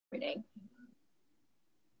Reading.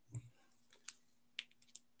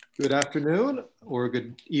 Good afternoon or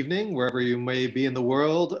good evening, wherever you may be in the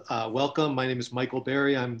world. Welcome. My name is Michael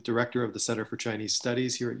Berry. I'm director of the Center for Chinese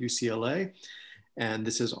Studies here at UCLA. And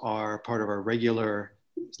this is part of our regular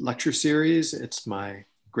lecture series. It's my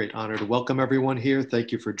great honor to welcome everyone here.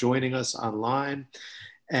 Thank you for joining us online.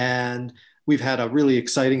 And we've had a really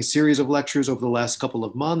exciting series of lectures over the last couple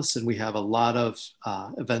of months, and we have a lot of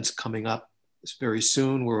events coming up very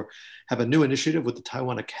soon. We have a new initiative with the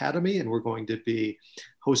Taiwan Academy, and we're going to be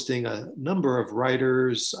hosting a number of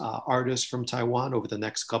writers, artists from Taiwan over the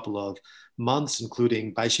next couple of months,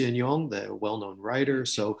 including Bai Xianyong, the well-known writer.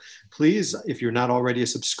 So please, if you're not already a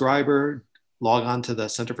subscriber, log on to the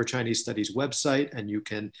Center for Chinese Studies website, and you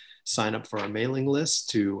can sign up for our mailing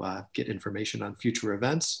list to get information on future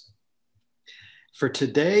events. For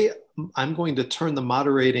today, I'm going to turn the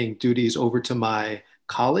moderating duties over to my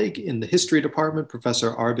colleague in the history department,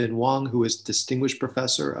 Professor Arbin Wong, who is Distinguished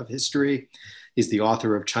Professor of History. He's the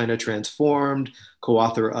author of China Transformed,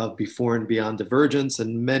 co-author of Before and Beyond Divergence,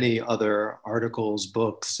 and many other articles,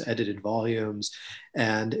 books, edited volumes.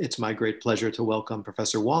 And it's my great pleasure to welcome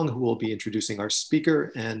Professor Wong, who will be introducing our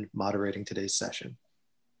speaker and moderating today's session.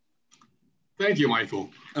 Thank you, Michael.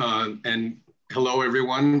 And hello,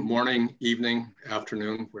 everyone, morning, evening,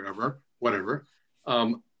 afternoon, whatever.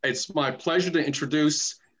 It's my pleasure to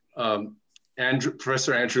introduce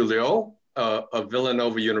Professor Andrew Liu of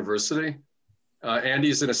Villanova University. Andy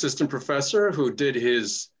is an assistant professor who did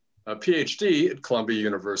his PhD at Columbia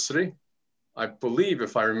University. I believe,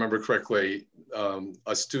 if I remember correctly,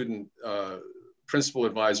 a student principal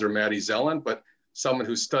advisor, Maddie Zellen, but someone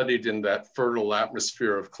who studied in that fertile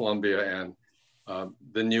atmosphere of Columbia and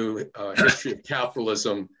the new history of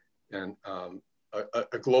capitalism and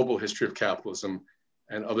a global history of capitalism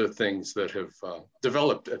and other things that have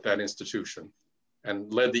developed at that institution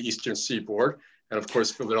and led the Eastern Seaboard. And of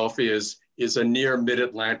course, Philadelphia is a near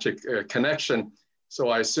mid-Atlantic connection. So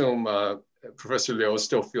I assume Professor Liu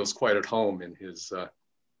still feels quite at home in his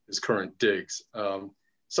current digs.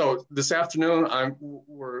 So this afternoon,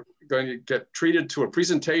 we're going to get treated to a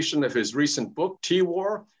presentation of his recent book,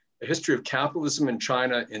 Tea-War, A History of Capitalism in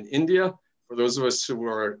China and India. For those of us who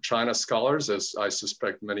are China scholars, as I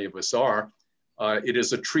suspect many of us are, it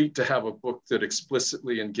is a treat to have a book that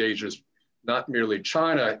explicitly engages not merely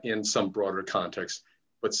China in some broader context,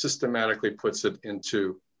 but systematically puts it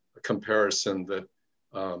into a comparison that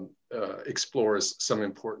explores some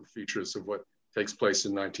important features of what takes place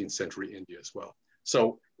in 19th century India as well.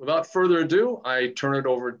 So without further ado, I turn it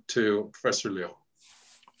over to Professor Liu.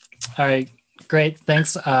 All right, great.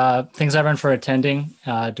 Thanks everyone for attending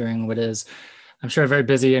during what is, I'm sure, a very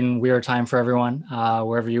busy and weird time for everyone,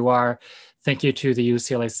 wherever you are. Thank you to the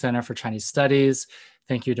UCLA Center for Chinese Studies.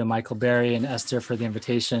 Thank you to Michael Berry and Esther for the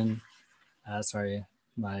invitation. Sorry,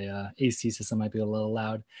 my AC system might be a little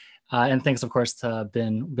loud. And thanks, of course, to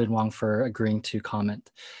Bin Wong for agreeing to comment.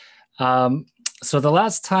 So the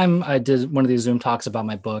last time I did one of these Zoom talks about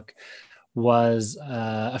my book was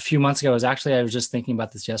a few months ago. I was just thinking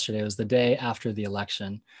about this yesterday. It was the day after the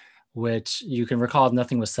election, which you can recall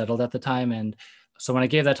nothing was settled at the time. And so when I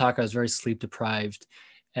gave that talk, I was very sleep deprived.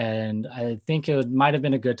 And I think it might have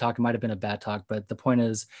been a good talk, it might have been a bad talk, but the point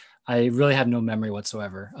is I really have no memory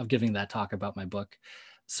whatsoever of giving that talk about my book.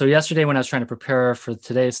 So yesterday when I was trying to prepare for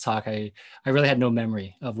today's talk, I really had no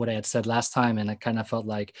memory of what I had said last time, and I kind of felt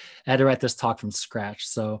like I had to write this talk from scratch.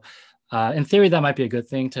 So in theory, that might be a good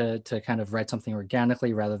thing to kind of write something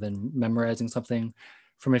organically rather than memorizing something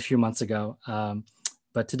from a few months ago.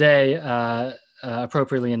 But today,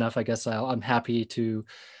 appropriately enough, I guess I'm happy to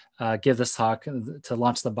give this talk to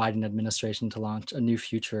launch the Biden administration, to launch a new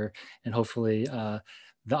future, and hopefully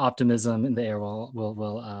the optimism in the air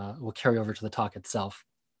will carry over to the talk itself.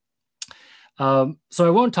 So I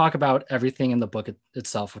won't talk about everything in the book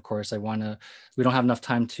itself, of course. We don't have enough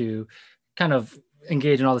time to kind of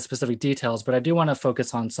engage in all the specific details, but I do want to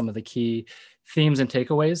focus on some of the key themes and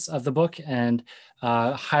takeaways of the book and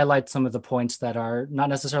highlight some of the points that are not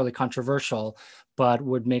necessarily controversial, but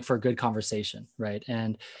would make for a good conversation, right?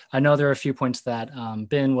 And I know there are a few points that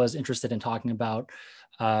Bin was interested in talking about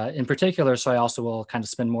in particular, so I also will kind of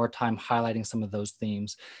spend more time highlighting some of those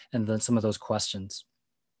themes and then some of those questions.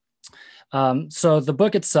 So the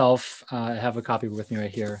book itself, I have a copy with me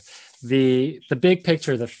right here. The big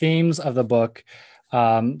picture, the themes of the book,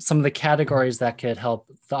 some of the categories that could help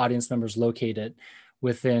the audience members locate it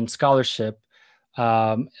within scholarship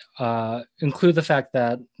include the fact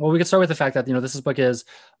that, well, we could start with the fact that, this book it's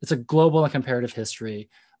a global and comparative history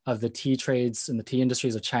of the tea trades and the tea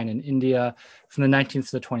industries of China and India from the 19th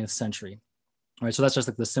to the 20th century. All right, so that's just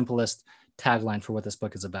like the simplest tagline for what this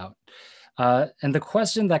book is about. And the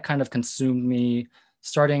question that kind of consumed me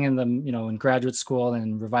starting in in graduate school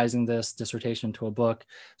and revising this dissertation to a book,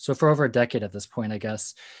 so for over a decade at this point, I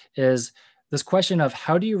guess, is this question of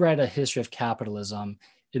how do you write a history of capitalism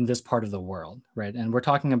in this part of the world, right? And we're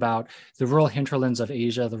talking about the rural hinterlands of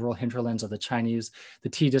Asia, the rural hinterlands of the Chinese, the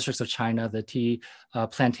tea districts of China, the tea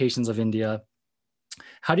plantations of India.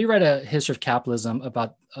 How do you write a history of capitalism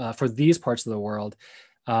about for these parts of the world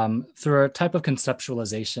through a type of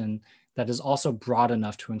conceptualization that is also broad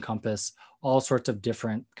enough to encompass all sorts of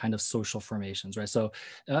different kind of social formations, right? So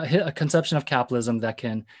a conception of capitalism that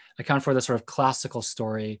can account for the sort of classical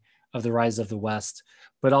story of the rise of the West,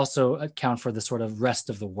 but also account for the sort of rest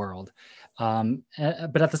of the world.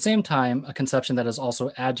 But at the same time, a conception that is also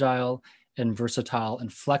agile and versatile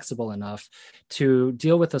and flexible enough to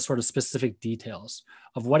deal with the sort of specific details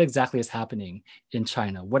of what exactly is happening in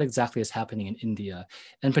China, what exactly is happening in India,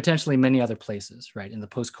 and potentially many other places, right, in the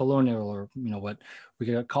post-colonial or what we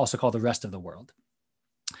could also call the rest of the world.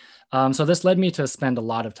 So this led me to spend a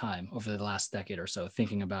lot of time over the last decade or so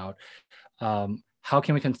thinking about how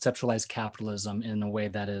can we conceptualize capitalism in a way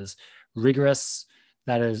that is rigorous,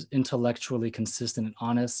 that is intellectually consistent and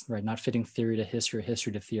honest, right? Not fitting theory to history or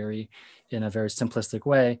history to theory in a very simplistic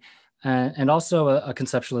way. And also a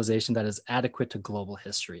conceptualization that is adequate to global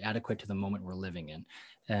history, adequate to the moment we're living in.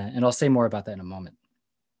 And I'll say more about that in a moment.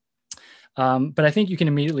 But I think you can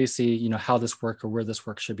immediately see, how this work or where this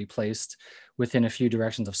work should be placed within a few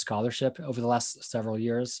directions of scholarship over the last several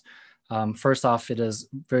years. First off, it is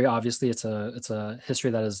very obviously it's a history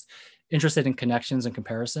that is interested in connections and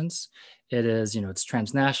comparisons. It is, it's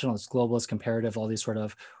transnational, it's global, it's comparative, all these sort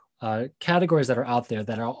of categories that are out there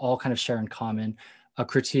that are all kind of share in common a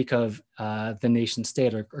critique of the nation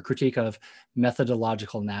state or critique of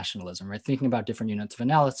methodological nationalism, right? Thinking about different units of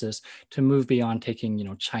analysis to move beyond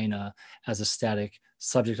taking, China as a static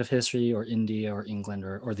subject of history or India or England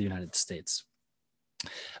or the United States.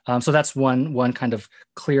 So that's one kind of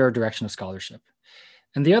clear direction of scholarship.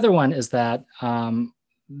 And the other one is that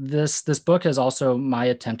this book is also my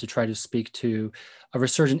attempt to try to speak to a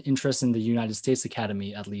resurgent interest in the United States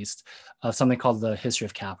Academy, at least, of something called the History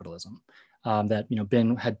of Capitalism. That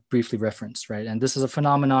Ben had briefly referenced, right? And this is a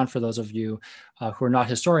phenomenon for those of you who are not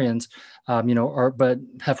historians, but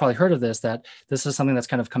have probably heard of this, that this is something that's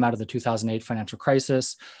kind of come out of the 2008 financial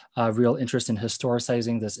crisis, real interest in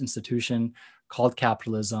historicizing this institution called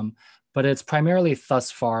capitalism, but it's primarily thus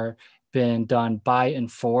far been done by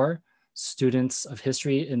and for students of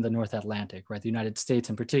history in the North Atlantic, right? The United States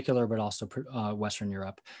in particular, but also Western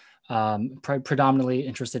Europe. Predominantly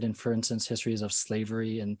interested in, for instance, histories of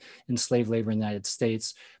slavery and enslaved labor in the United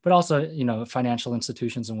States, but also, financial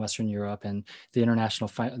institutions in Western Europe and the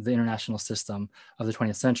international system of the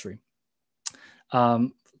 20th century.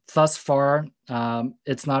 Thus far,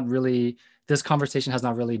 it's not really, this conversation has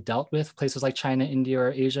not really dealt with places like China, India,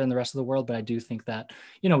 or Asia and the rest of the world, but I do think that,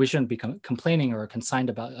 we shouldn't be complaining or consigned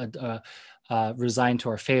about resigned to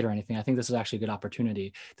our fate or anything. I think this is actually a good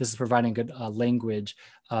opportunity. This is providing good language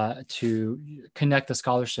to connect the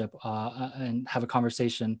scholarship and have a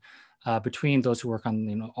conversation between those who work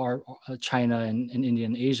on our China and India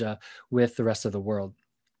and Asia with the rest of the world.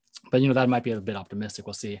 But that might be a bit optimistic.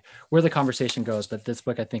 We'll see where the conversation goes. But this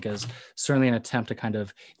book, I think, is certainly an attempt to kind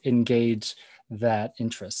of engage that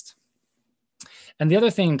interest. And the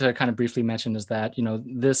other thing to kind of briefly mention is that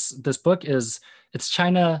this book it's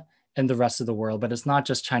China and the rest of the world, but it's not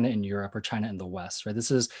just China and Europe or China and the West, right? This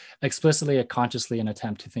is explicitly, consciously an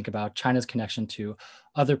attempt to think about China's connection to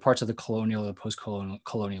other parts of the colonial or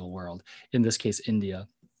post-colonial world, in this case, India.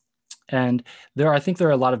 And I think there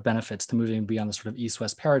are a lot of benefits to moving beyond the sort of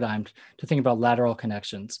East-West paradigm to think about lateral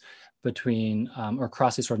connections between or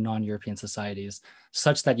across these sort of non-European societies,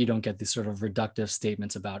 such that you don't get these sort of reductive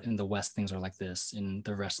statements about in the West, things are like this, in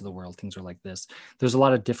the rest of the world, things are like this. There's a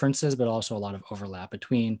lot of differences, but also a lot of overlap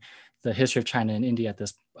between the history of China and India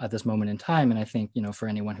at this moment in time. And I think, for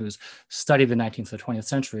anyone who's studied the 19th to 20th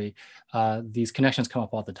century, these connections come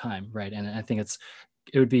up all the time, right? And I think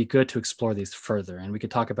it would be good to explore these further. And we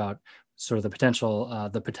could talk about sort of the potential,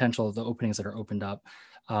 the openings that are opened up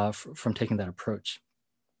from taking that approach.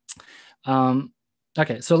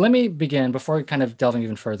 Okay, so let me begin, before kind of delving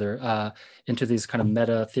even further into these kind of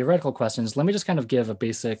meta theoretical questions, let me just kind of give a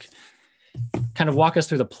basic, kind of walk us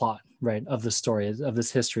through the plot, right, of the story, of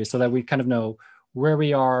this history, so that we kind of know where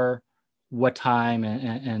we are, what time,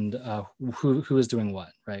 and who is doing what,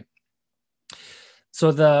 right?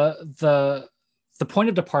 So the point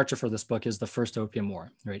of departure for this book is the First Opium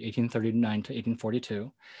War, right, 1839 to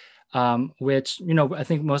 1842, which, I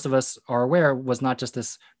think most of us are aware was not just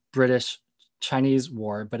this British Chinese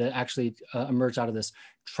war, but it actually emerged out of this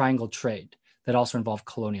triangle trade that also involved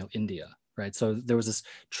colonial India, right? So there was this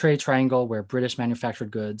trade triangle where British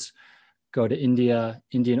manufactured goods go to India,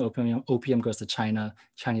 Indian opium goes to China,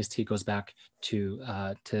 Chinese tea goes back to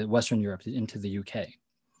Western Europe, into the UK.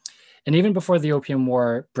 And even before the Opium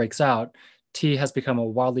War breaks out, tea has become a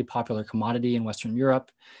wildly popular commodity in Western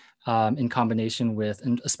Europe, in combination with,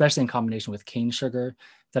 and especially in combination with cane sugar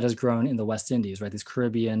that has grown in the West Indies, right? These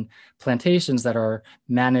Caribbean plantations that are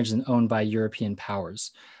managed and owned by European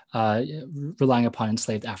powers, relying upon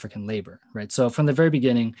enslaved African labor, right? So from the very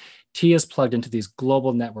beginning, tea is plugged into these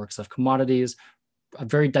global networks of commodities, a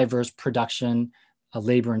very diverse production,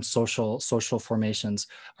 labor and social formations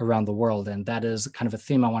around the world. And that is kind of a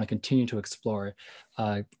theme I want to continue to explore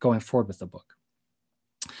going forward with the book.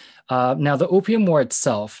 Now, the Opium War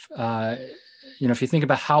itself, if you think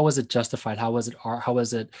about how was it justified, how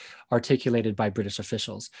was it articulated by British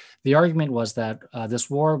officials, the argument was that this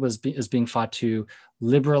war is being fought to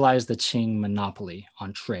liberalize the Qing monopoly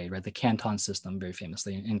on trade, right? The Canton system, very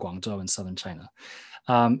famously in Guangzhou in southern China.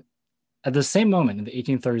 At the same moment, in the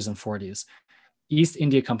 1830s and 40s, East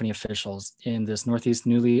India Company officials in this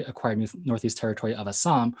newly acquired Northeast territory of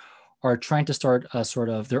Assam are trying to start a sort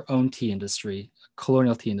of their own tea industry,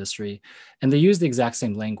 colonial tea industry, and they use the exact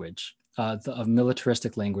same language, of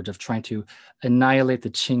militaristic language of trying to annihilate the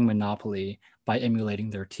Qing monopoly by emulating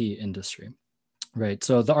their tea industry, right?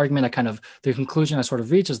 So the argument the conclusion I sort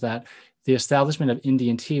of reach is that the establishment of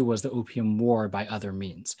Indian tea was the Opium War by other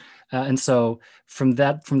means. And so from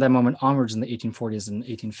that moment onwards in the 1840s and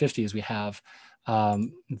 1850s, we have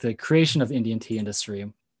the creation of the Indian tea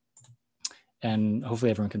industry. And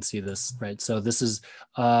hopefully everyone can see this, right? So this is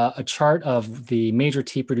a chart of the major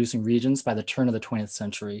tea producing regions by the turn of the 20th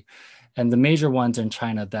century. And the major ones in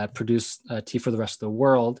China that produce tea for the rest of the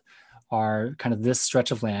world are kind of this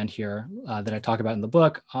stretch of land here that I talk about in the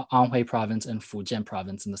book, Anhui province and Fujian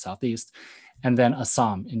province in the southeast, and then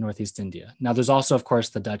Assam in northeast India. Now there's also, of course,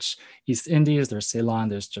 the Dutch East Indies, there's Ceylon,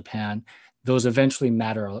 there's Japan. Those eventually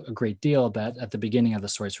matter a great deal, but at the beginning of the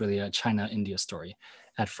story, it's really a China-India story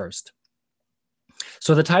at first.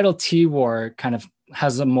 So the title Tea War kind of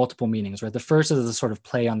has multiple meanings, right? The first is a sort of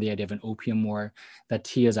play on the idea of an opium war, that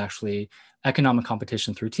tea is actually economic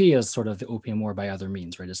competition through tea is sort of the opium war by other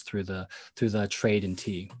means, right? It's through the trade in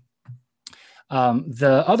tea.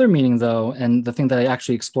 The other meaning, though, and the thing that I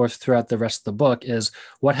actually explore throughout the rest of the book is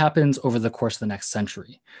what happens over the course of the next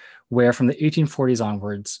century, where from the 1840s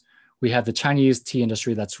onwards, we have the Chinese tea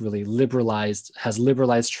industry that's really has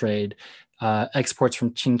liberalized trade. Exports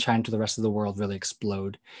from Qing to the rest of the world really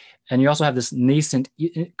explode. And you also have this nascent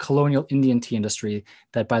colonial Indian tea industry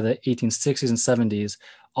that by the 1860s and 70s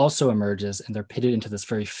also emerges, and they're pitted into this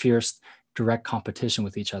very fierce direct competition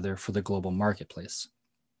with each other for the global marketplace.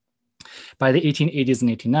 By the 1880s and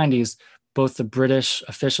 1890s, both the British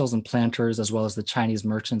officials and planters, as well as the Chinese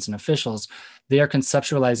merchants and officials, they are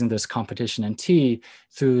conceptualizing this competition in tea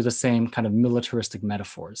through the same kind of militaristic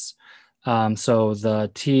metaphors. So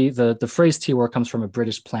the phrase tea war comes from a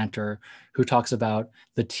British planter who talks about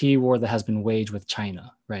the tea war that has been waged with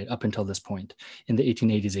China, right, up until this point in the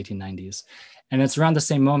 1880s, 1890s. And it's around the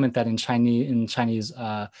same moment that in Chinese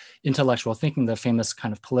intellectual thinking, the famous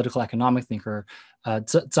kind of political economic thinker,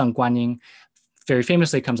 Zheng Guanyin, very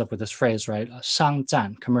famously comes up with this phrase, right,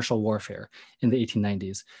 shangzhan, commercial warfare, in the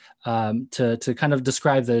 1890s, to kind of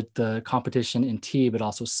describe the competition in tea, but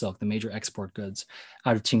also silk, the major export goods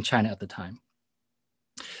out of Qing China at the time.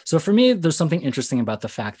 So for me, there's something interesting about the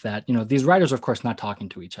fact that, these writers are, of course, not talking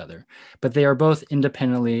to each other, but they are both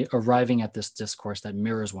independently arriving at this discourse that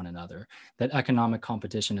mirrors one another, that economic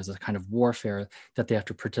competition is a kind of warfare that they have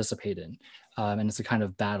to participate in. And it's a kind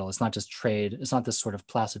of battle. It's not just trade. It's not this sort of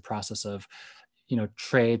placid process of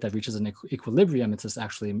trade that reaches an equilibrium. It's this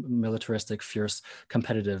actually militaristic, fierce,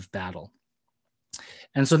 competitive battle.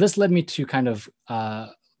 And so this led me to kind of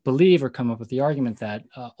believe or come up with the argument that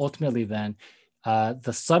ultimately then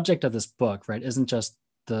the subject of this book, right, isn't just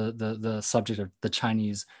the subject of the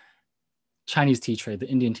Chinese tea trade, the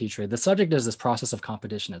Indian tea trade. The subject is this process of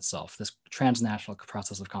competition itself, this transnational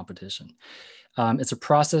process of competition. It's a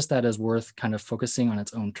process that is worth kind of focusing on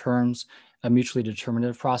its own terms, a mutually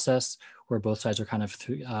determinative process where both sides are kind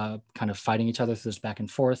of fighting each other through this back and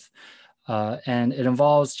forth. And it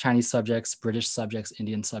involves Chinese subjects, British subjects,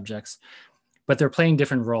 Indian subjects, but they're playing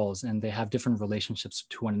different roles and they have different relationships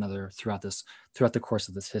to one another throughout the course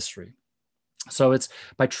of this history. So it's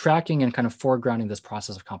by tracking and kind of foregrounding this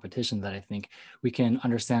process of competition that I think we can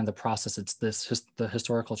understand the process, the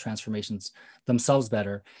historical transformations themselves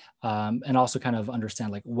better, and also kind of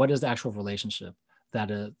understand like what is the actual relationship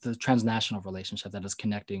the transnational relationship that is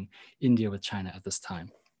connecting India with China at this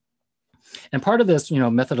time. And part of this,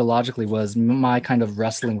 methodologically was my kind of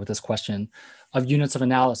wrestling with this question of units of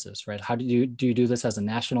analysis, right? How do you do this as a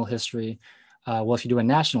national history? Well, if you do a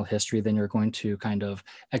national history, then you're going to kind of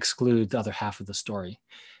exclude the other half of the story.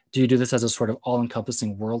 Do you do this as a sort of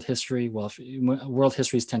all-encompassing world history? Well, world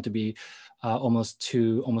histories tend to be almost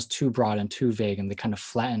too broad and too vague, and they kind of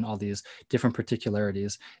flatten all these different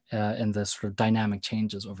particularities and the sort of dynamic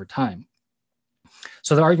changes over time.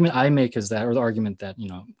 So the argument I make is that, or the argument that,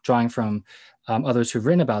 drawing from others who've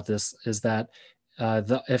written about this, is that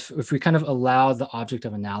if we kind of allow the object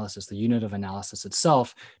of analysis, the unit of analysis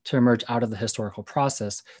itself, to emerge out of the historical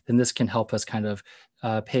process, then this can help us kind of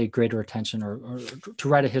pay greater attention or to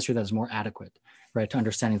write a history that is more adequate, right, to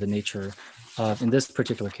understanding the nature of, in this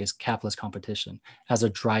particular case, capitalist competition as a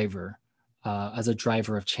driver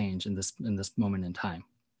of change in this moment in time.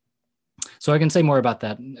 So I can say more about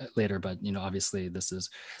that later, but obviously this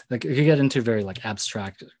is like, you get into very like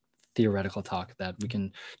abstract theoretical talk that we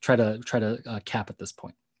can try to cap at this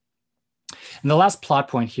point. And the last plot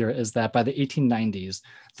point here is that by the 1890s,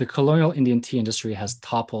 the colonial Indian tea industry has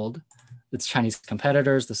toppled its Chinese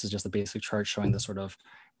competitors. This is just a basic chart showing the sort of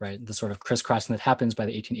crisscrossing that happens by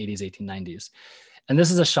the 1880s, 1890s. And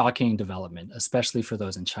this is a shocking development, especially for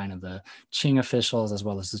those in China, the Qing officials, as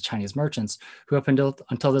well as the Chinese merchants, who up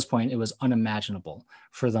until this point, it was unimaginable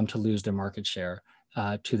for them to lose their market share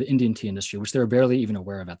to the Indian tea industry, which they were barely even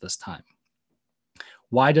aware of at this time.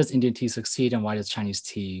 Why does Indian tea succeed, and why does Chinese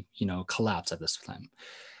tea, collapse at this time?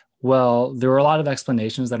 Well, there were a lot of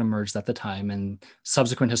explanations that emerged at the time, and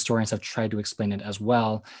subsequent historians have tried to explain it as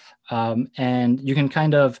well. And you can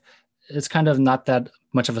it's kind of not that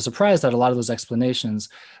much of a surprise that a lot of those explanations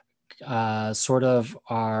rely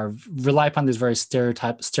upon these very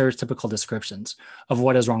stereotypical descriptions of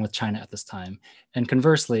what is wrong with China at this time, and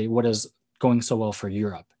conversely, what is going so well for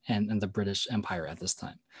Europe and the British Empire at this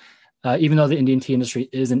time. Even though the Indian tea industry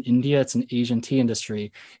is in India, it's an Asian tea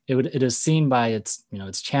industry, it is seen by its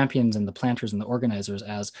champions and the planters and the organizers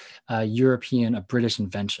as a British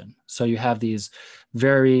invention. So you have these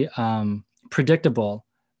very predictable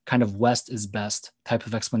kind of West is best type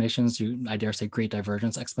of explanations, I dare say great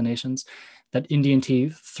divergence explanations, that Indian tea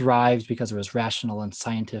thrived because it was rational and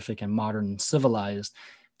scientific and modern and civilized.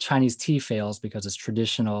 Chinese tea fails because it's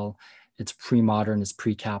traditional, it's pre-modern, it's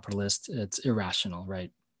pre-capitalist, it's irrational,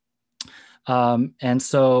 right? And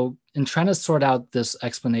so in trying to sort out this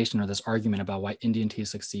explanation or this argument about why Indian tea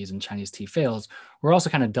succeeds and Chinese tea fails, we're also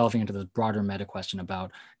kind of delving into this broader meta question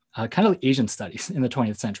about kind of Asian studies in the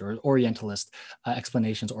 20th century, or Orientalist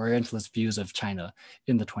explanations, Orientalist views of China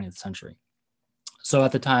in the 20th century. So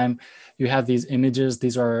at the time, you have these images.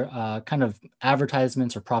 These are kind of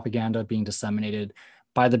advertisements or propaganda being disseminated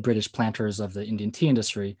by the British planters of the Indian tea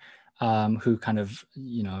industry, who kind of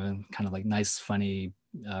like nice, funny,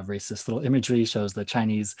 racist little imagery shows the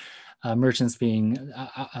Chinese merchants being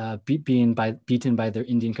beaten by their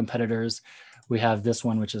Indian competitors. We have this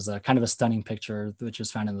one, which is a kind of a stunning picture, which is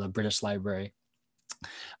found in the British Library,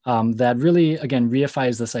 that really, again,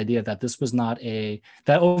 reifies this idea that this was not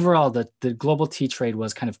that overall the global tea trade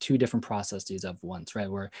was kind of two different processes at once, right?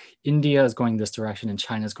 Where India is going this direction and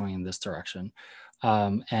China is going in this direction.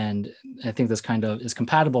 And I think this kind of is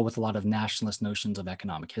compatible with a lot of nationalist notions of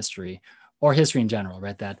economic history, or history in general,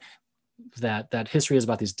 right? That history is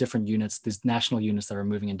about these different units, these national units that are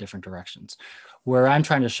moving in different directions. Where I'm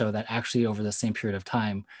trying to show that actually over the same period of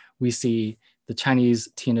time, we see the Chinese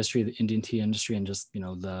tea industry, the Indian tea industry, and just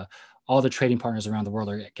all the trading partners around the world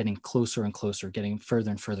are getting closer and closer, getting further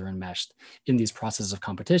and further enmeshed in these processes of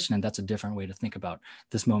competition. And that's a different way to think about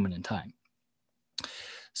this moment in time.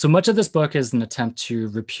 So much of this book is an attempt to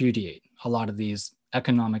repudiate a lot of these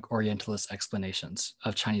economic Orientalist explanations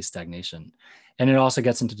of Chinese stagnation. And it also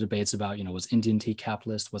gets into debates about, was Indian tea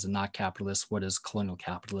capitalist? Was it not capitalist? What is colonial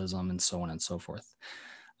capitalism? And so on and so forth.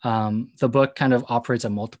 The book kind of operates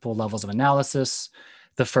at multiple levels of analysis.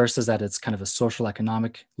 The first is that it's kind of a social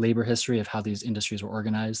economic labor history of how these industries were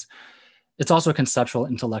organized. It's also a conceptual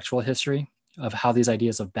intellectual history of how these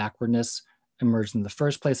ideas of backwardness emerged in the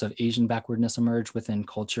first place, of Asian backwardness emerged within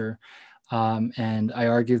culture. And I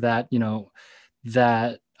argue that,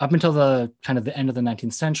 that up until the kind of the end of the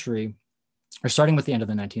 19th century, or starting with the end of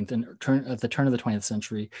the 19th and at the turn of the 20th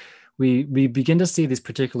century, we begin to see these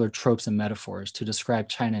particular tropes and metaphors to describe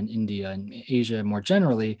China and India and Asia more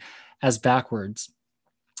generally as backwards.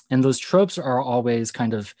 And those tropes are always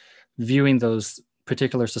kind of viewing those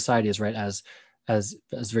particular societies, right, as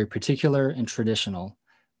very particular and traditional.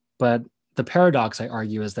 But the paradox, I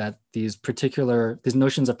argue, is that these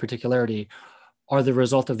notions of particularity are the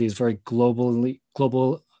result of these very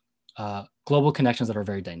global connections that are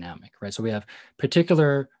very dynamic, right? So we have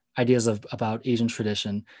particular ideas about Asian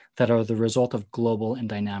tradition that are the result of global and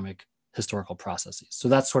dynamic historical processes. So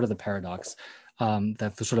that's sort of the paradox,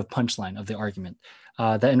 that the sort of punchline of the argument,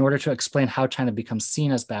 that in order to explain how China becomes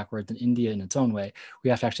seen as backward than India in its own way, we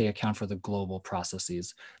have to actually account for the global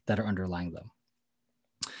processes that are underlying them.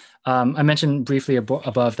 I mentioned briefly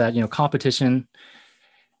above that, competition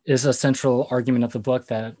is a central argument of the book,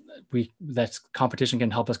 that competition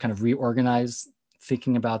can help us kind of reorganize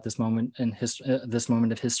thinking about this moment in this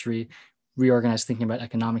moment of history, reorganize thinking about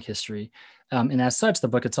economic history. And as such, the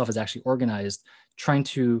book itself is actually organized trying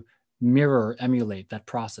to mirror, emulate that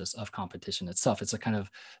process of competition itself. It's a kind of,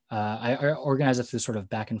 I organize it through sort of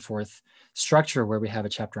back and forth structure where we have a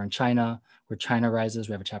chapter on China, where China rises.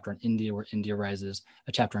 We have a chapter on India, where India rises,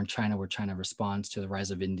 a chapter on China, where China responds to the rise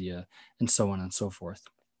of India, and so on and so forth.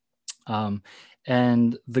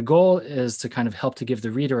 And the goal is to kind of help to give the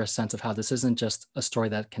reader a sense of how this isn't just a story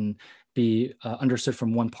that can be understood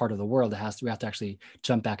from one part of the world. We have to actually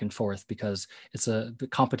jump back and forth, because the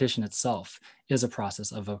competition itself is a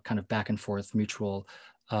process of a kind of back and forth mutually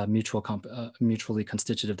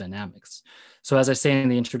constitutive dynamics. So as I say in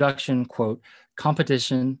the introduction, quote,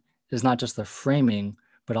 competition is not just the framing,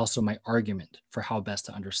 but also my argument for how best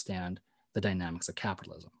to understand the dynamics of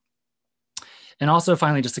capitalism. And also,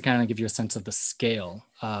 finally, just to kind of give you a sense of the scale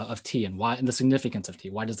of tea and the significance of tea.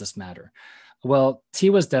 Why does this matter? Well, tea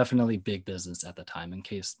was definitely big business at the time, in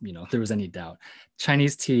case there was any doubt.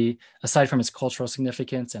 Chinese tea, aside from its cultural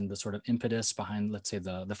significance and the sort of impetus behind, let's say,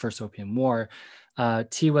 the First Opium War,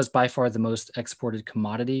 tea was by far the most exported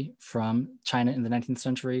commodity from China in the 19th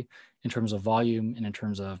century in terms of volume and in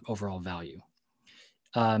terms of overall value.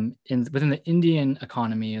 Within the Indian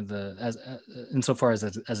economy, insofar as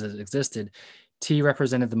it existed, tea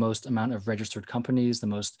represented the most amount of registered companies, the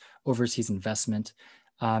most overseas investment.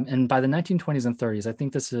 And by the 1920s and 30s, I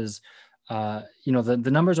think this is, the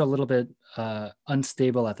numbers are a little bit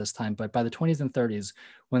unstable at this time, but by the 20s and 30s,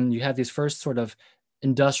 when you have these first sort of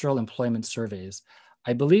industrial employment surveys,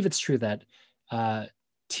 I believe it's true that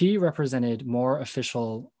tea represented more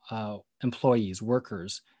official employees,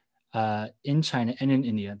 workers, in China and in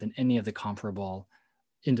India than any of the comparable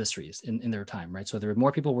industries in their time, right? So there were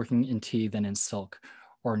more people working in tea than in silk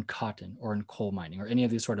or in cotton or in coal mining or any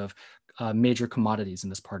of these sort of major commodities in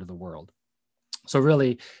this part of the world. So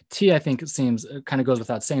really, tea, I think, it kind of goes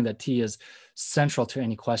without saying that tea is central to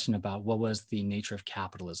any question about what was the nature of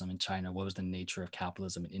capitalism in China, what was the nature of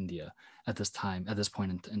capitalism in India at this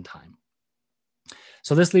point in time.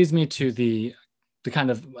 So this leads me to the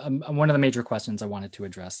kind of one of the major questions I wanted to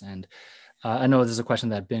address. And I know this is a question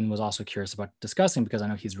that Ben was also curious about discussing, because I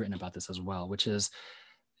know he's written about this as well, which is,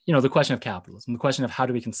 the question of capitalism, the question of how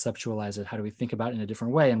do we conceptualize it? How do we think about it in a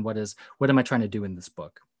different way? And what am I trying to do in this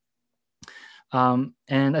book? And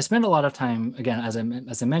I spent a lot of time, again, as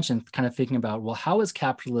I mentioned, kind of thinking about, well, how is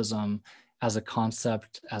capitalism as a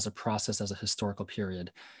concept, as a process, as a historical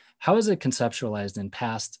period, how is it conceptualized in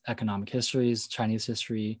past economic histories, Chinese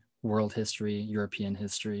history, world history, European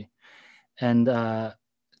history, and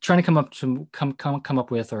trying to come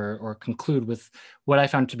up with or conclude with what I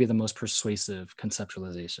found to be the most persuasive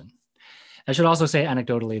conceptualization. I should also say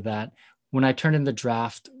anecdotally that when I turned in the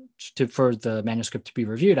draft for the manuscript to be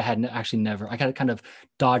reviewed, I had kind of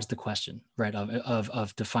dodged the question, right,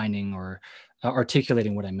 of defining or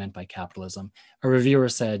articulating what I meant by capitalism. A reviewer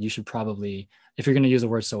said, you should probably, if you're going to use the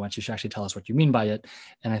word so much, you should actually tell us what you mean by it.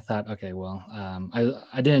 And I thought, okay, well,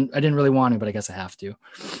 I didn't really want to, but I guess I have to.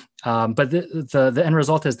 But the end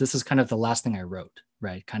result is this is kind of the last thing I wrote,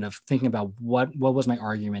 right? Kind of thinking about what was my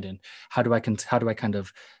argument and how do I kind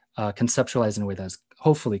of conceptualize in a way that's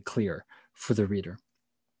hopefully clear for the reader.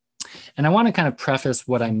 And I want to kind of preface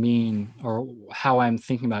what I mean or how I'm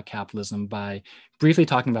thinking about capitalism by briefly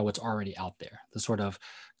talking about what's already out there, the sort of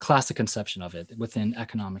classic conception of it within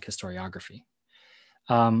economic historiography.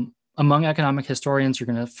 Among economic historians, you're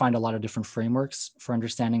going to find a lot of different frameworks for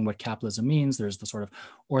understanding what capitalism means. There's the sort of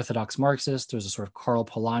orthodox Marxist, there's a sort of Karl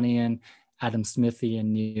Polanyian, Adam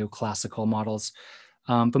Smithian, neoclassical models.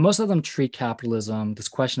 But most of them treat capitalism, this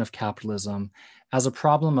question of capitalism, as a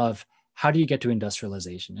problem of how do you get to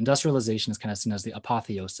industrialization? Industrialization is kind of seen as the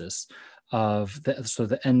apotheosis of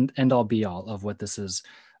the end all be all of what this is,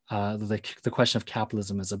 the question of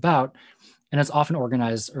capitalism is about. And it's often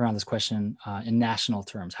organized around this question in national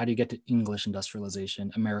terms. How do you get to English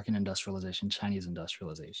industrialization, American industrialization, Chinese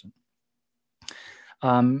industrialization?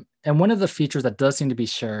 And one of the features that does seem to be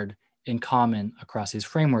shared in common across these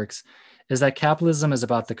frameworks is that capitalism is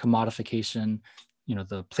about the commodification,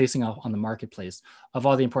 the placing on the marketplace of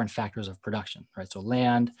all the important factors of production, right? So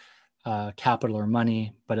land, capital or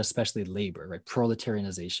money, but especially labor, right?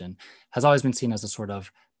 Proletarianization has always been seen as a sort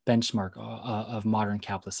of benchmark of modern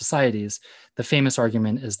capitalist societies. The famous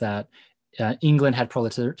argument is that England had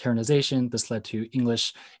proletarianization. This led to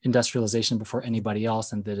English industrialization before anybody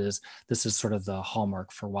else, and this is sort of the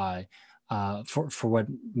hallmark for why for what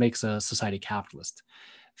makes a society capitalist.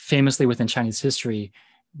 Famously, within Chinese history,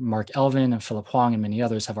 Mark Elvin and Philip Wong and many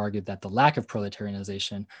others have argued that the lack of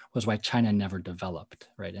proletarianization was why China never developed,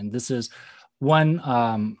 right? And this is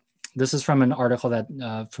one. This is from an article that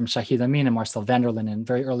from Shahid Amin and Marcel van der Linden, and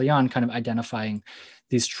very early on, kind of identifying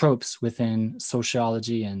these tropes within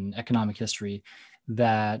sociology and economic history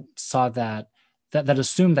that saw that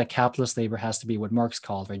assumed that capitalist labor has to be what Marx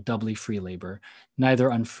called, right, doubly free labor, neither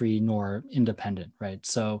unfree nor independent, right?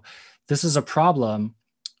 So this is a problem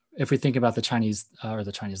if we think about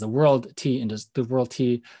the world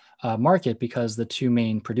tea market, because the two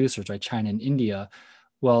main producers, right, China and India,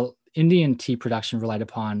 well, Indian tea production relied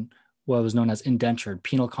upon what was known as indentured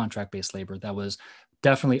penal contract-based labor that was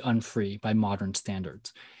definitely unfree by modern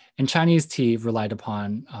standards. And Chinese tea relied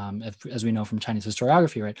upon, as we know from Chinese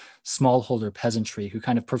historiography, right, smallholder peasantry who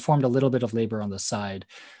kind of performed a little bit of labor on the side,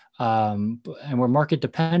 and were market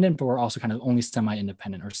dependent, but were also kind of only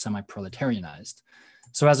semi-independent or semi-proletarianized.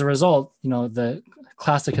 So as a result, the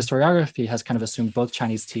classic historiography has kind of assumed both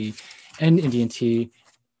Chinese tea and Indian tea,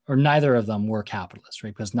 or neither of them, were capitalist,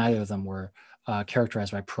 right? Because neither of them were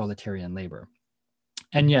characterized by proletarian labor.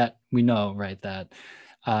 And yet we know, right, that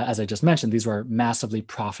as I just mentioned, these were massively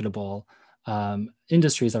profitable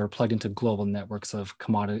industries that were plugged into global networks of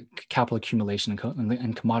capital accumulation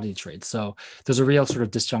and commodity trade. So there's a real sort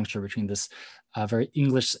of disjuncture between this very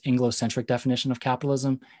Anglo-centric definition of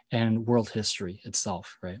capitalism and world history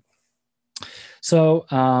itself, right? So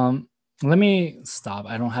let me stop.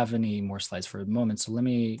 I don't have any more slides for a moment, so let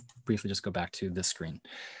me briefly just go back to this screen.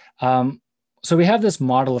 So we have this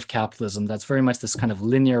model of capitalism that's very much this kind of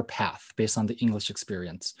linear path based on the English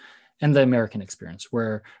experience and the American experience,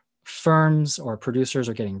 where firms or producers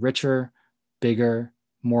are getting richer, bigger,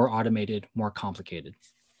 more automated, more complicated.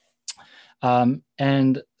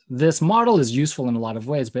 And this model is useful in a lot of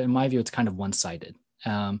ways, but in my view, it's kind of one-sided.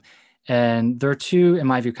 And there are two, in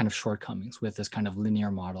my view, kind of shortcomings with this kind of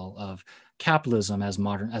linear model of capitalism as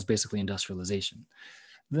basically industrialization.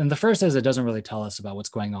 And the first is it doesn't really tell us about what's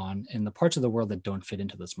going on in the parts of the world that don't fit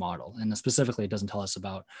into this model. And specifically, it doesn't tell us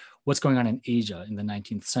about what's going on in Asia in the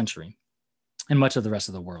 19th century and much of the rest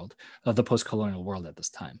of the world, of the post-colonial world at this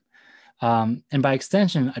time. And by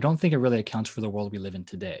extension, I don't think it really accounts for the world we live in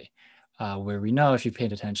today, where we know, if you've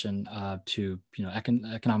paid attention to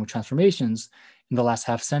economic transformations in the last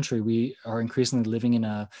half century, we are increasingly living in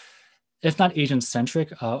a, if not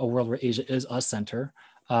Asian-centric, a world where Asia is a center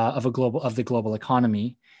of the global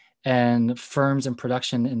economy, and firms and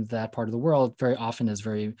production in that part of the world very often is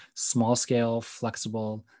very small scale,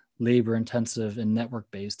 flexible, labor intensive, and network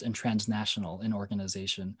based and transnational in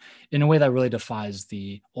organization in a way that really defies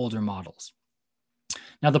the older models.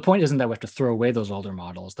 Now, the point isn't that we have to throw away those older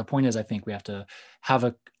models. The point is, I think we have to have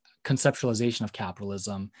a conceptualization of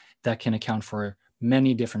capitalism that can account for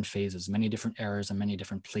many different phases, many different eras, and many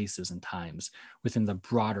different places and times within the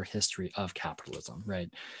broader history of capitalism, right?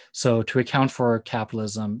 So to account for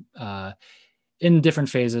capitalism in different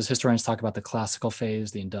phases, historians talk about the classical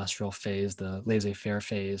phase, the industrial phase, the laissez-faire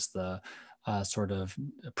phase, the sort of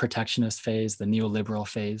protectionist phase, the neoliberal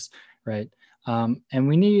phase, right? And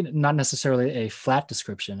we need not necessarily a flat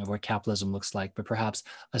description of what capitalism looks like, but perhaps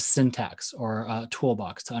a syntax or a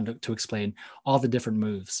toolbox to explain all the different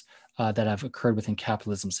moves that have occurred within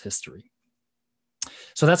capitalism's history.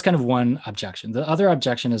 So that's kind of one objection. The other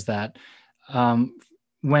objection is that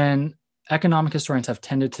when economic historians have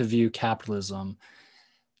tended to view capitalism,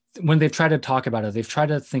 when they've tried to talk about it, they've tried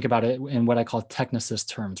to think about it in what I call technicist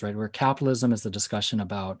terms, right? Where capitalism is the discussion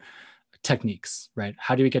about techniques, right?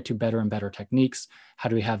 How do we get to better and better techniques? How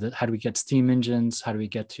do we get steam engines? How do we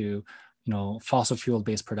get to fossil fuel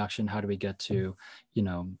based production? How do we get to,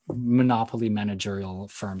 monopoly managerial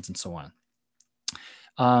firms and so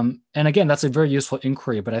on? And again, that's a very useful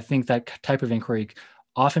inquiry, but I think that type of inquiry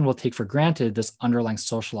often will take for granted this underlying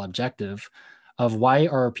social objective of why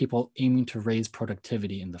are people aiming to raise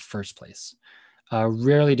productivity in the first place?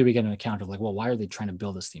 Rarely do we get an account of like, well, why are they trying to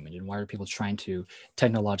build a steam engine? Why are people trying to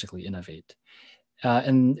technologically innovate?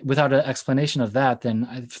 And without an explanation of that,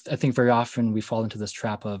 then I think very often we fall into this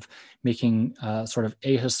trap of making sort of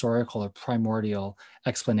ahistorical or primordial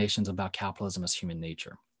explanations about capitalism as human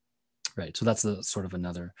nature, right? So that's the sort of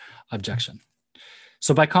another objection.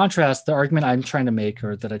 So by contrast, the argument I'm trying to make,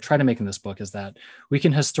 or that I try to make in this book, is that we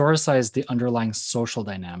can historicize the underlying social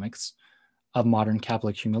dynamics of modern capital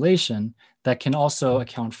accumulation that can also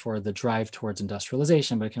account for the drive towards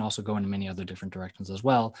industrialization, but it can also go in many other different directions as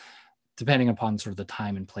well, depending upon sort of the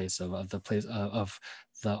time and place of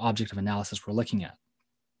the object of analysis we're looking at.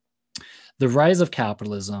 The rise of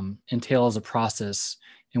capitalism entails a process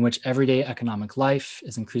in which everyday economic life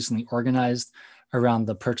is increasingly organized around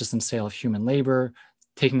the purchase and sale of human labor,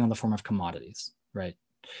 taking on the form of commodities, right?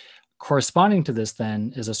 Corresponding to this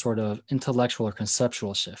then is a sort of intellectual or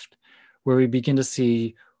conceptual shift, where we begin to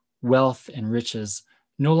see wealth and riches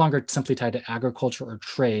no longer simply tied to agriculture or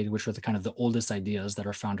trade, which are the kind of the oldest ideas that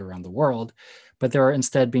are found around the world, but they are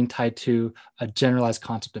instead being tied to a generalized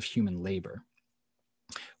concept of human labor.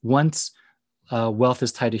 Once wealth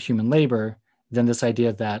is tied to human labor, then this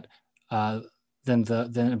idea that then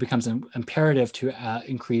it becomes imperative to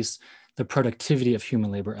increase the productivity of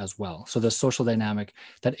human labor as well. So the social dynamic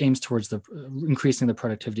that aims towards the increasing the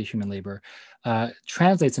productivity of human labor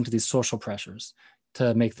translates into these social pressures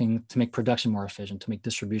to make production more efficient, to make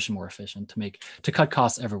distribution more efficient, to cut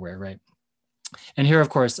costs everywhere, right? And here, of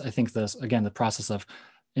course, I think this, again, the process of,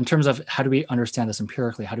 in terms of how do we understand this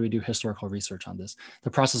empirically, how do we do historical research on this,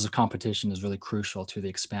 the process of competition is really crucial to the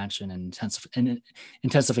expansion and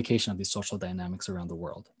intensification of these social dynamics around the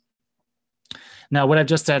world. Now, what I've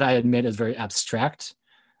just said, I admit, is very abstract,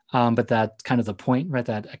 but that's kind of the point, right?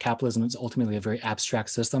 That capitalism is ultimately a very abstract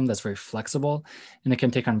system that's very flexible, and it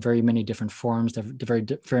can take on very many different forms,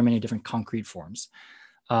 very many different concrete forms.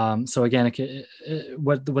 So again,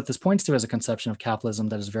 what this points to is a conception of capitalism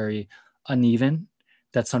that is very uneven,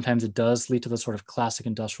 that sometimes it does lead to the sort of classic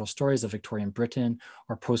industrial stories of Victorian Britain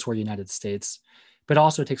or post-war United States, but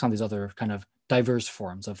also it takes on these other kind of diverse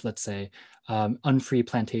forms of, let's say, unfree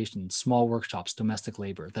plantations, small workshops, domestic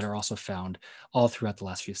labor that are also found all throughout the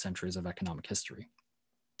last few centuries of economic history.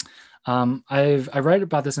 I write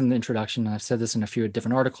about this in the introduction, and I've said this in a few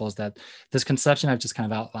different articles, that this conception I've just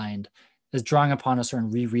kind of outlined is drawing upon a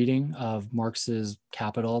certain rereading of Marx's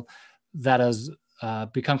Capital that has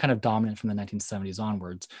become kind of dominant from the 1970s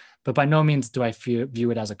onwards. But by no means do I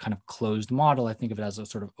view it as a kind of closed model. I think of it as a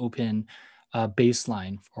sort of open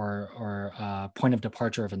baseline or point of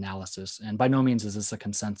departure of analysis. And by no means is this a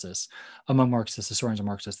consensus among Marxist historians and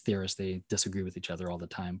Marxist theorists. They disagree with each other all the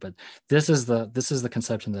time. But this is the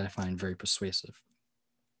conception that I find very persuasive.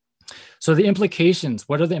 So the implications,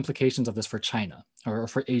 what are the implications of this for China or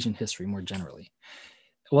for Asian history more generally?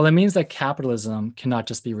 Well, it means that capitalism cannot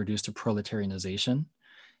just be reduced to proletarianization.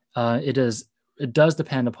 It does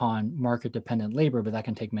depend upon market-dependent labor, but that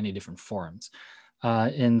can take many different forms.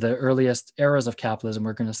 In the earliest eras of capitalism,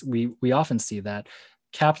 we often see that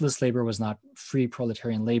capitalist labor was not free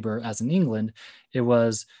proletarian labor, as in England. It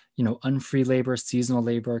was, unfree labor, seasonal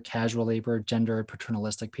labor, casual labor, gendered,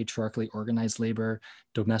 paternalistic, patriarchally organized labor,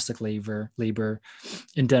 domestic labor,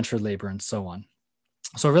 indentured labor, and so on.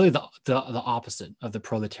 So really the opposite of the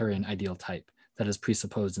proletarian ideal type that is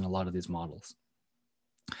presupposed in a lot of these models.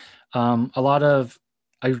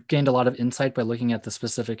 I gained a lot of insight by looking at the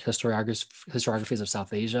specific historiographies of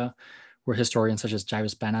South Asia, where historians such as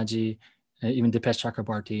Jairus Banerjee, even Dipesh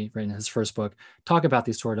Chakrabarty, right, in his first book, talk about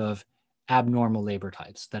these sort of abnormal labor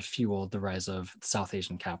types that fueled the rise of South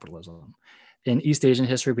Asian capitalism. In East Asian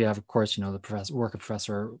history, we have, of course, the work of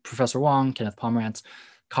Professor Wong, Kenneth Pomerantz,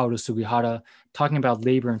 Kaoru Sugihara, talking about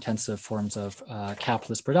labor-intensive forms of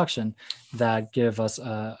capitalist production that give us,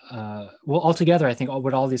 well, altogether, I think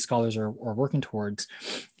what all these scholars are working towards,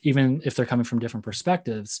 even if they're coming from different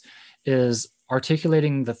perspectives, is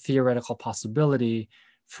articulating the theoretical possibility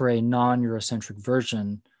for a non-Eurocentric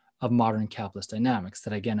version of modern capitalist dynamics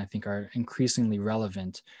that, again, I think are increasingly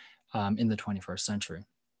relevant in the 21st century,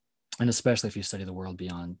 and especially if you study the world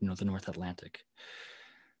beyond, the North Atlantic.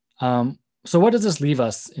 So what does this leave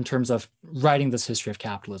us in terms of writing this history of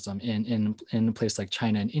capitalism in a place like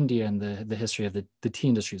China and India and the history of the tea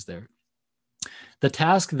industries there? The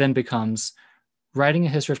task then becomes writing a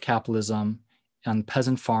history of capitalism on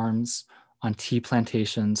peasant farms, on tea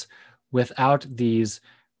plantations, without these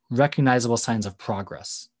recognizable signs of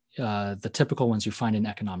progress, the typical ones you find in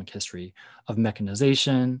economic history of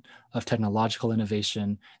mechanization, of technological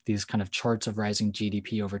innovation, these kind of charts of rising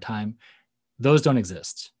GDP over time. Those don't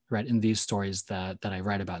exist, right, in these stories that I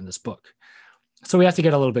write about in this book. So we have to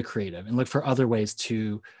get a little bit creative and look for other ways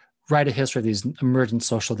to write a history of these emergent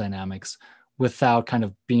social dynamics without kind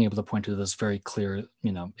of being able to point to this very clear,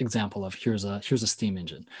 example of here's a steam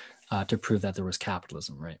engine to prove that there was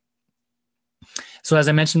capitalism, right? So as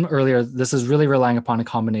I mentioned earlier, this is really relying upon a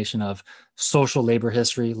combination of social labor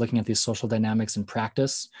history, looking at these social dynamics in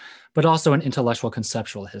practice, but also an intellectual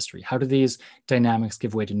conceptual history. How do these dynamics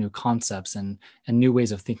give way to new concepts and new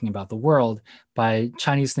ways of thinking about the world by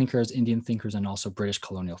Chinese thinkers, Indian thinkers, and also British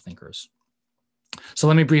colonial thinkers? So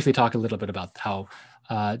let me briefly talk a little bit about how,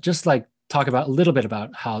 talk about a little bit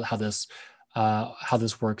about how this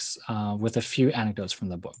works with a few anecdotes from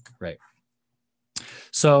the book, right?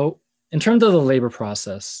 So in terms of the labor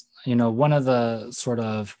process, one of the sort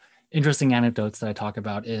of interesting anecdotes that I talk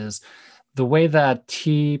about is the way that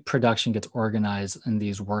tea production gets organized in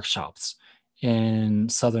these workshops in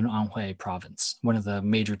southern Anhui province, one of the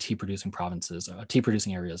major tea producing provinces, tea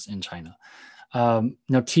producing areas in China.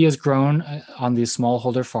 Now, tea is grown on these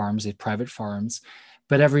smallholder farms, these private farms,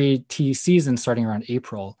 but every tea season, starting around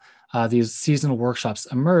April, these seasonal workshops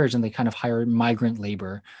emerge and they kind of hire migrant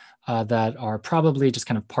labor that are probably just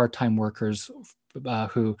kind of part-time workers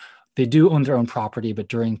who they do own their own property, but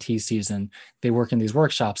during tea season, they work in these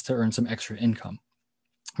workshops to earn some extra income,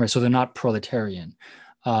 right? So they're not proletarian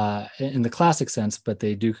in the classic sense, but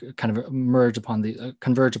they do kind of converge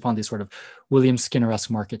upon these sort of William Skinner-esque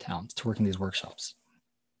market towns to work in these workshops.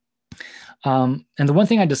 And the one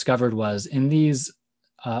thing I discovered was in these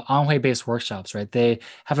Anhui-based workshops, right, they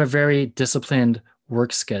have a very disciplined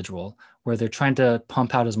work schedule where they're trying to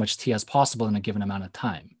pump out as much tea as possible in a given amount of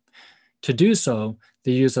time. To do so,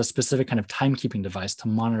 they use a specific kind of timekeeping device to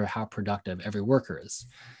monitor how productive every worker is.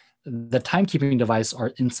 The timekeeping device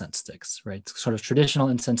are incense sticks, right? Sort of traditional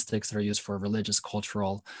incense sticks that are used for religious,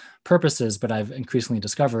 cultural purposes, but I've increasingly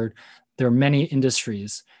discovered there are many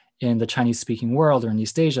industries in the Chinese-speaking world or in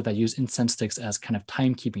East Asia that use incense sticks as kind of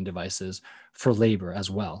timekeeping devices for labor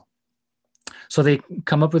as well. So they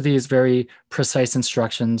come up with these very precise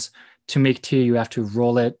instructions. To make tea, you have to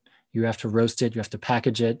roll it, you have to roast it, you have to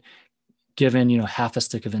package it, given half a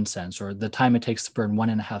stick of incense, or the time it takes to burn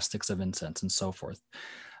 1.5 sticks of incense, and so forth.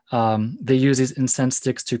 They use these incense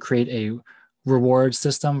sticks to create a reward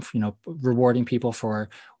system, rewarding people for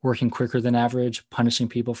working quicker than average, punishing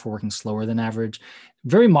people for working slower than average.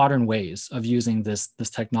 Very modern ways of using this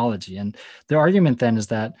technology. And the argument then is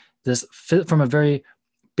that this, from a very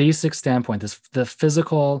basic standpoint, the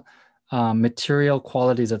physical material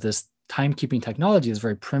qualities of this timekeeping technology is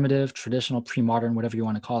very primitive, traditional, pre-modern, whatever you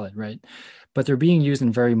want to call it, right? But they're being used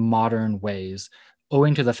in very modern ways,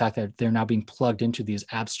 owing to the fact that they're now being plugged into these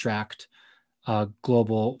abstract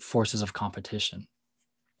global forces of competition.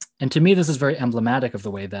 And to me, this is very emblematic of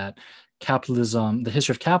the way that capitalism, the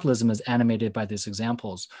history of capitalism, is animated by these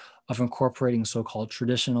examples of incorporating so-called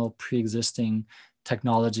traditional pre-existing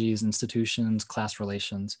technologies, institutions, class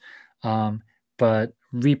relations, but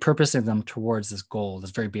repurposing them towards this goal, this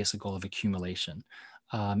very basic goal of accumulation,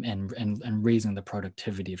 and raising the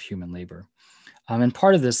productivity of human labor. And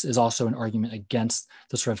part of this is also an argument against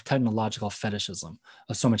the sort of technological fetishism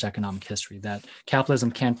of so much economic history, that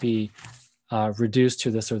capitalism can't be reduced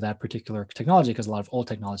to this or that particular technology, because a lot of old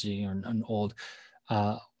technology and old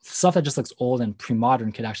stuff that just looks old and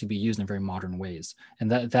pre-modern could actually be used in very modern ways. And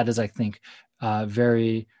that is, I think, a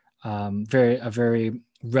very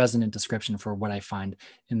resonant description for what I find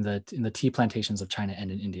in the tea plantations of China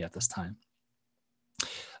and in India at this time.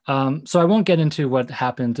 So I won't get into what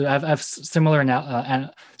happened. I have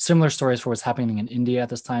similar stories for what's happening in India at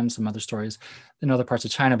this time, some other stories in other parts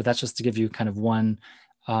of China, but that's just to give you kind of one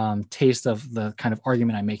taste of the kind of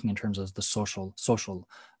argument I'm making in terms of the social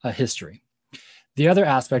history. The other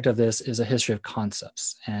aspect of this is a history of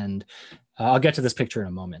concepts, and I'll get to this picture in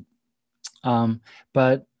a moment.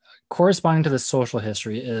 But corresponding to the social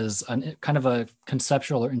history is kind of a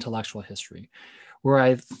conceptual or intellectual history, where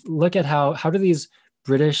I look at how do these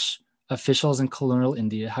British officials in colonial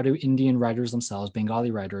India, how do Indian writers themselves, Bengali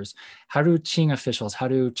writers, how do Qing officials, how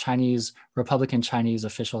do Republican Chinese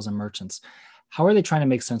officials and merchants, how are they trying to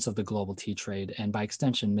make sense of the global tea trade, and by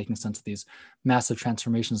extension, making sense of these massive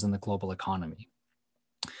transformations in the global economy?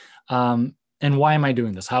 And why am I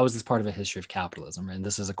doing this? How is this part of a history of capitalism? And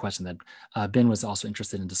this is a question that Ben was also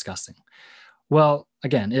interested in discussing. Well,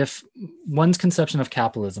 again, if one's conception of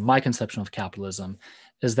capitalism, my conception of capitalism,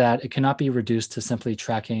 is that it cannot be reduced to simply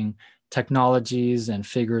tracking technologies and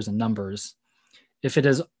figures and numbers, if it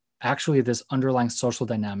is actually this underlying social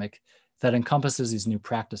dynamic that encompasses these new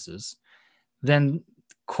practices, then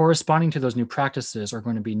corresponding to those new practices are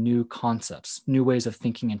going to be new concepts, new ways of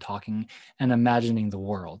thinking and talking and imagining the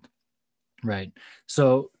world, right?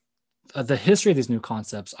 So the history of these new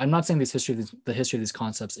concepts, I'm not saying the history of these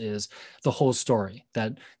concepts is the whole story,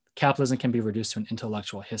 that capitalism can be reduced to an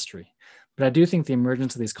intellectual history. But I do think the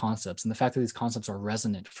emergence of these concepts and the fact that these concepts are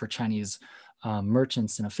resonant for Chinese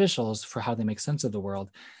merchants and officials for how they make sense of the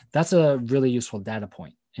world, that's a really useful data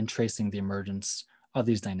point in tracing the emergence of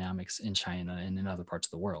these dynamics in China and in other parts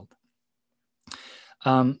of the world.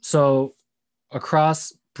 So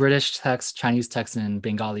across British texts, Chinese texts, and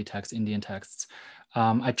Bengali texts, Indian texts,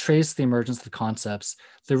 I trace the emergence of the concepts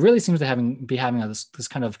that really seems to be having this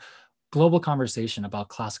kind of global conversation about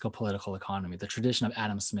classical political economy, the tradition of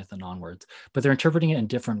Adam Smith and onwards, but they're interpreting it in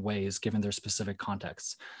different ways given their specific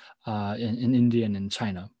contexts in India and in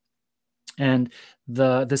China. And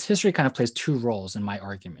this history kind of plays two roles in my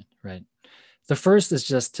argument, right? The first is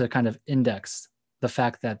just to kind of index the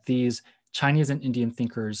fact that these Chinese and Indian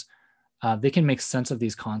thinkers, they can make sense of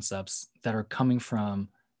these concepts that are coming from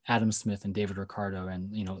Adam Smith and David Ricardo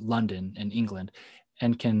and London and England,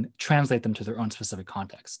 and can translate them to their own specific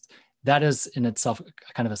context. That is in itself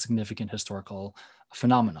kind of a significant historical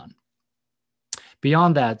phenomenon.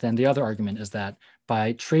 Beyond that, then the other argument is that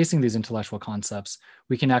by tracing these intellectual concepts,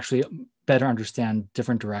 we can actually better understand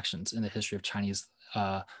different directions in the history of Chinese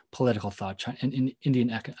political thought and in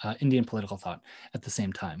Indian political thought at the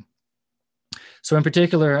same time. So in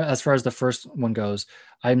particular, as far as the first one goes,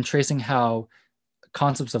 I'm tracing how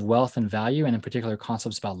concepts of wealth and value, and in particular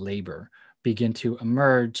concepts about labor, begin to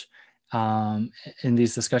emerge in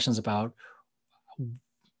these discussions about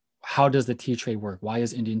how does the tea trade work? Why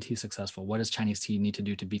is Indian tea successful? What does Chinese tea need to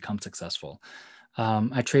do to become successful?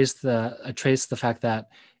 I trace the fact that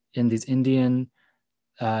in these Indian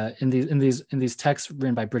in these texts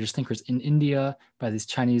written by British thinkers in India, by these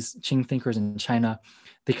Chinese Qing thinkers in China,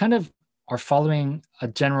 they kind of are following a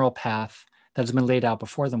general path that has been laid out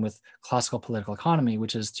before them with classical political economy,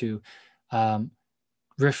 which is to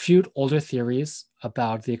refute older theories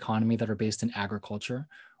about the economy that are based in agriculture,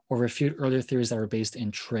 or refute earlier theories that are based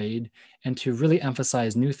in trade, and to really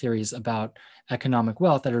emphasize new theories about economic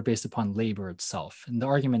wealth that are based upon labor itself. And the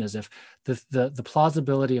argument is if the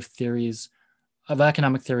plausibility of theories, of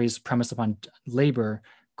economic theories premised upon labor,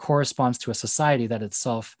 corresponds to a society that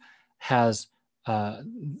itself has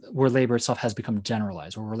where labor itself has become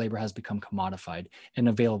generalized, or where labor has become commodified and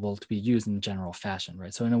available to be used in general fashion,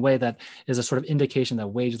 right? So in a way that is a sort of indication that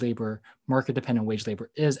wage labor, market-dependent wage labor,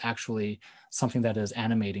 is actually something that is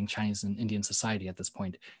animating Chinese and Indian society at this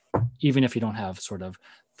point, even if you don't have sort of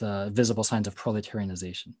the visible signs of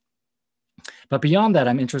proletarianization. But beyond that,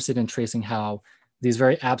 I'm interested in tracing how these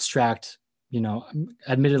very abstract,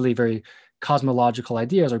 admittedly very cosmological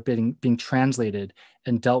ideas are being translated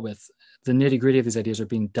and dealt with. The nitty-gritty of these ideas are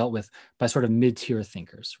being dealt with by sort of mid-tier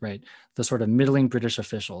thinkers, right? The sort of middling British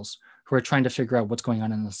officials who are trying to figure out what's going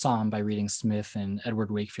on in Assam by reading Smith and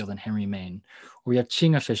Edward Wakefield and Henry Maine. Or we have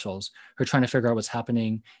Qing officials who are trying to figure out what's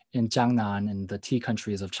happening in Jiangnan and the tea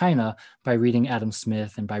countries of China by reading Adam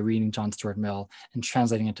Smith and by reading John Stuart Mill and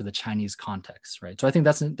translating it to the Chinese context, right? So I think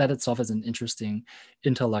that itself is an interesting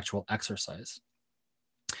intellectual exercise.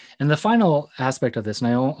 And the final aspect of this,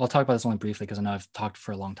 and I'll talk about this only briefly because I know I've talked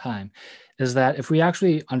for a long time, is that if we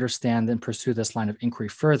actually understand and pursue this line of inquiry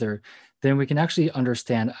further, then we can actually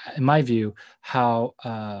understand, in my view, how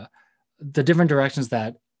the different directions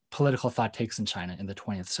that political thought takes in China in the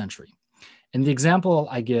 20th century. And the example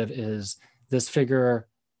I give is this figure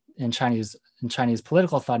in Chinese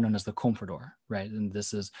political thought known as the comprador, right? And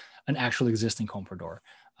this is an actual existing comprador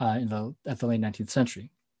at the late 19th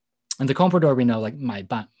century. And the comprador, we know, like mai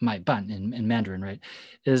ban in Mandarin, right,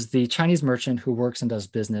 is the Chinese merchant who works and does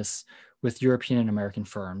business with European and American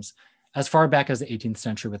firms as far back as the 18th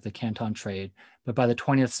century with the Canton trade. But by the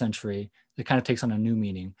 20th century, it kind of takes on a new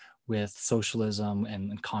meaning with socialism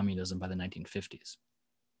and communism by the 1950s.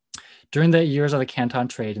 During the years of the Canton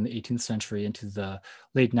trade in the 18th century into the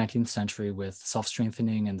late 19th century with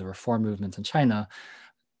self-strengthening and the reform movements in China,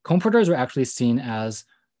 compradors were actually seen as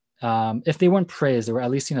if they weren't praised, they were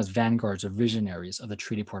at least seen as vanguards or visionaries of the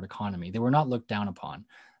treaty port economy. They were not looked down upon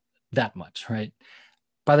that much, right?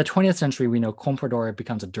 By the 20th century, we know comprador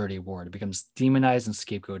becomes a dirty word. It becomes demonized and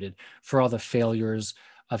scapegoated for all the failures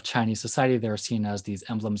of Chinese society. They're seen as these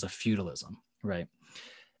emblems of feudalism, right?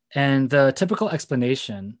 And the typical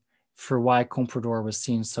explanation for why comprador was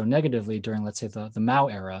seen so negatively during, let's say, the Mao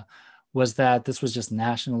era was that this was just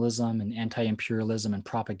nationalism and anti-imperialism and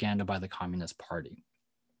propaganda by the Communist Party.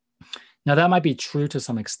 Now, that might be true to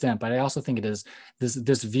some extent, but I also think it is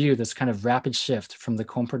this view, this kind of rapid shift from the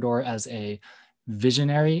comprador as a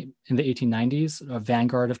visionary in the 1890s, a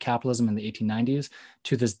vanguard of capitalism in the 1890s,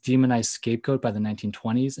 to this demonized scapegoat by the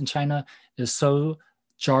 1920s in China is so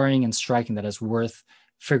jarring and striking that it's worth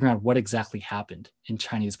figuring out what exactly happened in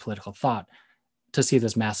Chinese political thought to see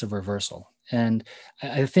this massive reversal. And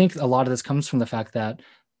I think a lot of this comes from the fact that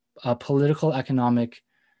political economic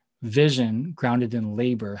vision grounded in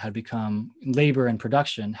labor and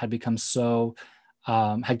production had become so,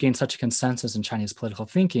 had gained such a consensus in Chinese political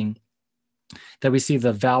thinking that we see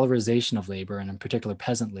the valorization of labor, and in particular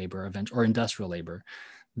peasant labor or industrial labor,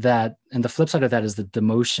 and the flip side of that is the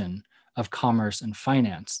demotion of commerce and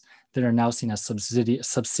finance that are now seen as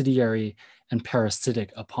subsidiary and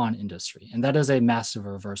parasitic upon industry. And that is a massive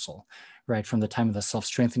reversal, right, from the time of the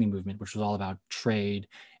self-strengthening movement, which was all about trade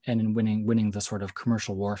and in winning the sort of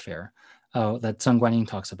commercial warfare that Sun Guanyin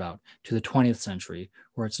talks about, to the 20th century,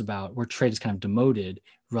 where trade is kind of demoted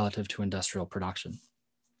relative to industrial production.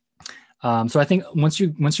 So I think once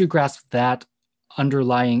you grasp that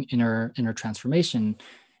underlying inner transformation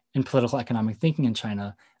in political economic thinking in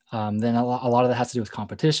China, then a lot of that has to do with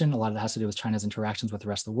competition. A lot of that has to do with China's interactions with the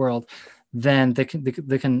rest of the world. Then it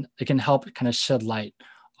can help kind of shed light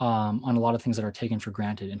on a lot of things that are taken for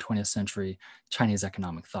granted in 20th century Chinese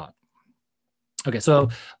economic thought. Okay, so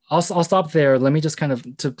I'll stop there. Let me just kind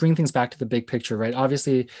of, to bring things back to the big picture, right?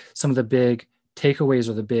 Obviously, some of the big takeaways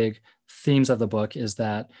or the big themes of the book is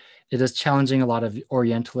that it is challenging a lot of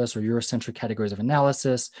Orientalist or Eurocentric categories of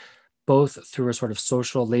analysis, both through a sort of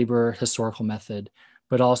social labor historical method,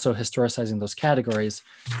 but also historicizing those categories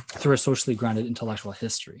through a socially grounded intellectual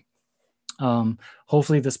history.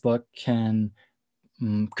 Hopefully this book can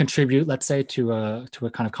contribute, let's say, to a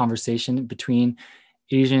kind of conversation between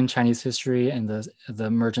Asian Chinese history and the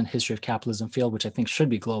emergent history of capitalism field, which I think should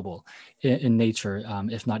be global in nature,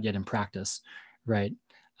 if not yet in practice, right?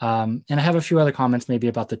 And I have a few other comments maybe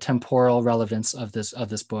about the temporal relevance of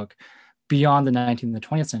this book beyond the 19th and the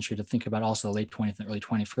 20th century, to think about also the late 20th and early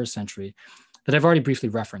 21st century that I've already briefly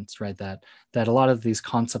referenced, right? That a lot of these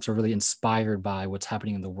concepts are really inspired by what's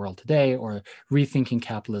happening in the world today, or rethinking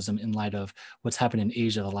capitalism in light of what's happened in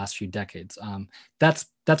Asia the last few decades. That's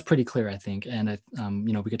pretty clear, I think. And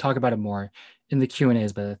we could talk about it more in the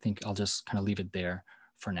Q&As, but I think I'll just kind of leave it there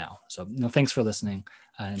for now. So thanks for listening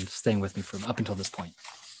and staying with me from up until this point.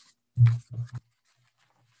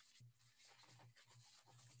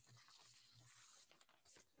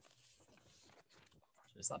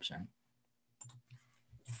 Should I stop sharing?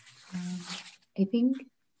 I think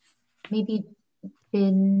maybe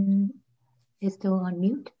Ben is still on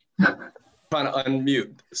mute. Trying to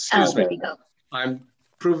unmute. Excuse me. There we go. I'm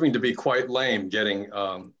proving to be quite lame getting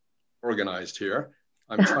organized here.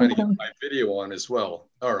 I'm trying to get my video on as well.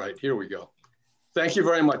 All right, here we go. Thank you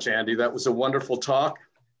very much, Andy. That was a wonderful talk.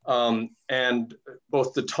 And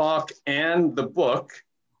both the talk and the book,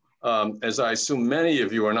 as I assume many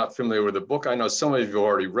of you are not familiar with the book, I know some of you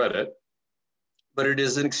already read it, but it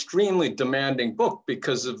is an extremely demanding book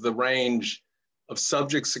because of the range of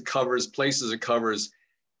subjects it covers, places it covers,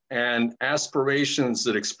 and aspirations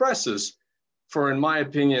it expresses for, in my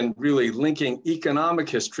opinion, really linking economic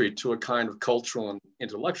history to a kind of cultural and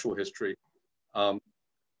intellectual history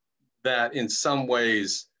that in some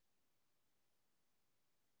ways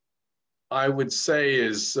I would say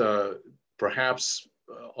is perhaps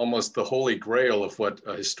almost the holy grail of what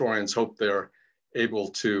historians hope they're able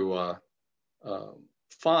to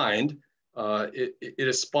find. It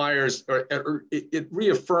aspires, or it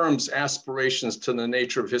reaffirms aspirations to the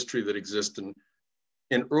nature of history that exist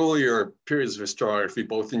in earlier periods of historiography,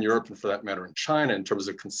 both in Europe and for that matter in China, in terms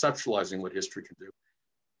of conceptualizing what history can do.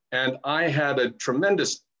 And I had a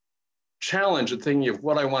tremendous challenge in thinking of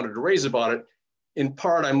what I wanted to raise about it. In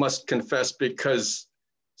part, I must confess, because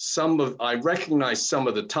I recognize some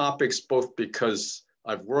of the topics, both because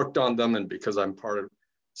I've worked on them and because I'm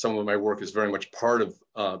some of my work is very much part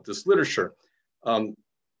of this literature.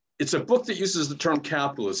 It's a book that uses the term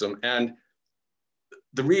capitalism. And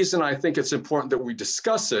the reason I think it's important that we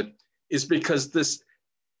discuss it is because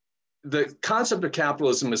the concept of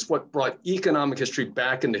capitalism is what brought economic history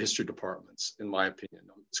back into history departments, in my opinion.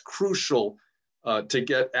 It's crucial to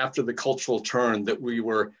get, after the cultural turn, that we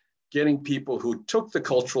were getting people who took the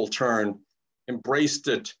cultural turn, embraced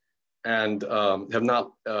it, and have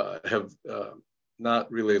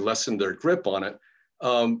not really lessened their grip on it,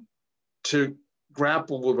 to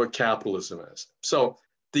grapple with what capitalism is. So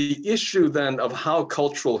the issue then of how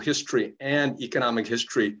cultural history and economic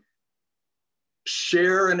history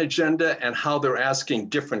share an agenda and how they're asking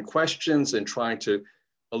different questions and trying to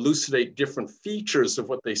elucidate different features of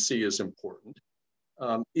what they see as important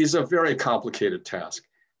is a very complicated task.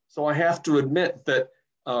 So I have to admit that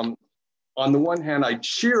on the one hand, I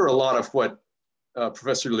cheer a lot of what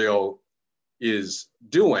Professor Liu is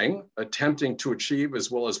doing, attempting to achieve, as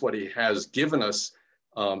well as what he has given us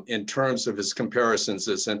in terms of his comparisons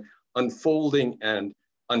as an unfolding and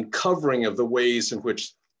uncovering of the ways in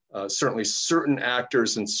which certainly certain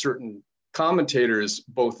actors and certain commentators,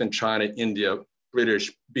 both in China, India,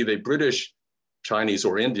 British, be they British, Chinese,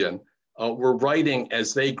 or Indian, were writing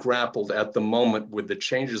as they grappled at the moment with the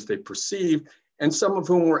changes they perceived, and some of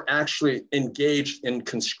whom were actually engaged in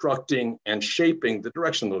constructing and shaping the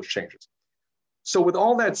direction of those changes. So with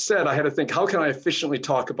all that said, I had to think, how can I efficiently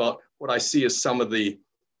talk about what I see as some of the,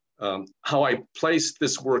 how I place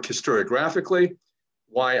this work historiographically,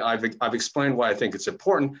 why I've explained why I think it's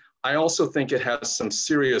important. I also think it has some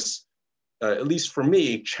serious, at least for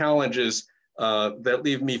me, challenges that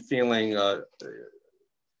leave me feeling,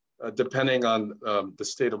 depending on the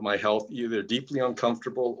state of my health, either deeply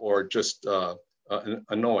uncomfortable or just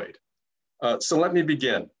annoyed. So let me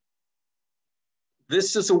begin.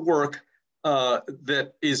 This is a work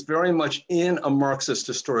that is very much in a Marxist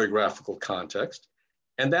historiographical context.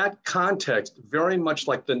 And that context, very much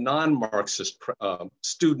like the non-Marxist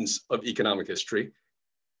students of economic history,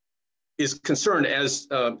 is concerned, as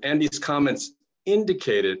Andy's comments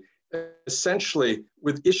indicated, essentially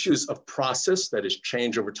with issues of process, that is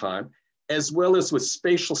change over time, as well as with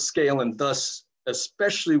spatial scale, and thus,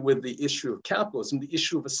 especially with the issue of capitalism, the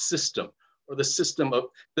issue of a system, or the system of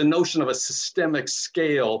the notion of a systemic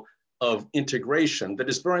scale of integration that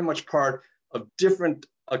is very much part of different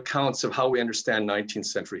accounts of how we understand 19th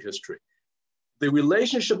century history. The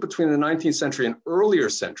relationship between the 19th century and earlier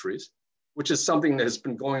centuries, which is something that has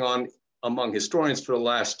been going on among historians for the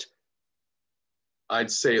last, I'd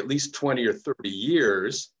say at least 20 or 30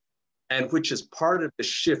 years, and which is part of the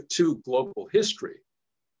shift to global history,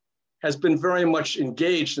 has been very much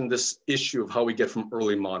engaged in this issue of how we get from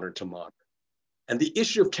early modern to modern. And the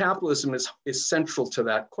issue of capitalism is central to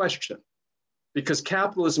that question, because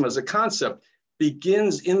capitalism as a concept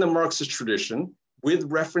begins in the Marxist tradition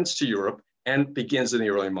with reference to Europe and begins in the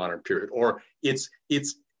early modern period, or its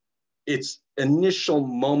initial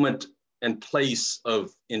moment and place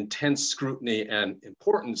of intense scrutiny and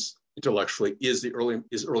importance intellectually is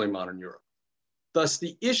early modern Europe. Thus,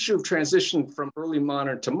 the issue of transition from early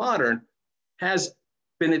modern to modern has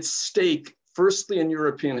been at stake, firstly in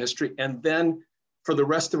European history, and then for the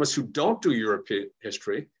rest of us who don't do European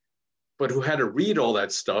history, but who had to read all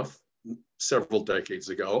that stuff several decades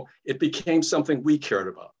ago, it became something we cared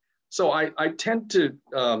about. So I tend to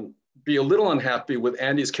be a little unhappy with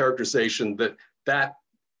Andy's characterization that that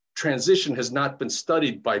transition has not been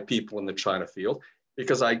studied by people in the China field,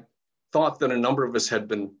 because I thought that a number of us had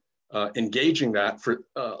been engaging that for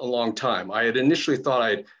a long time. I had initially thought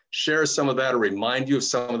I'd share some of that or remind you of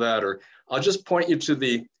some of that, or I'll just point you to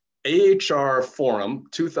the AHR Forum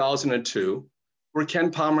 2002, where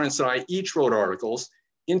Ken Pomerantz and I each wrote articles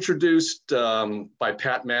introduced by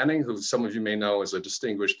Pat Manning, who some of you may know as a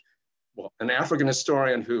distinguished, well, an African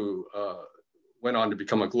historian who went on to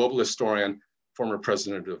become a global historian, former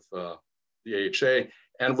president of the AHA,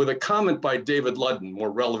 and with a comment by David Ludden,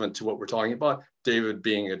 more relevant to what we're talking about, David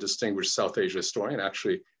being a distinguished South Asia historian,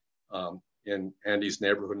 actually in Andy's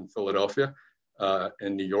neighborhood in Philadelphia,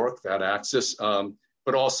 in New York, that axis,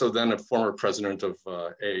 but also then a former president of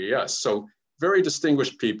AES. So very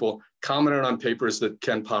distinguished people commented on papers that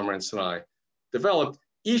Ken Pomerantz and I developed,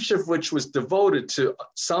 each of which was devoted to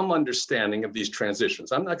some understanding of these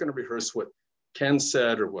transitions. I'm not going to rehearse what Ken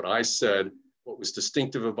said or what I said, what was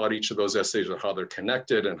distinctive about each of those essays or how they're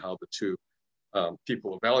connected and how the two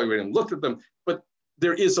people evaluated and looked at them, but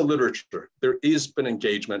there is a literature, there has been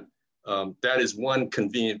engagement. That is one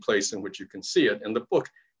convenient place in which you can see it. And the book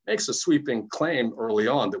makes a sweeping claim early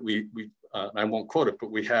on that I won't quote it,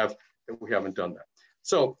 but we haven't done that.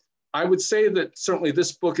 So I would say that certainly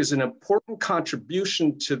this book is an important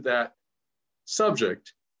contribution to that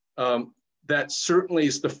subject. That certainly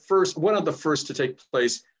is one of the first to take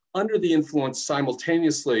place under the influence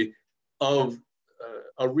simultaneously of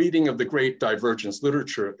a reading of the great divergence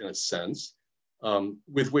literature in a sense,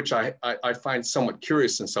 with which I find somewhat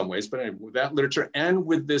curious in some ways, but anyway, with that literature and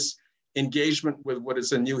with this engagement with what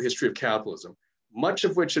is a new history of capitalism, much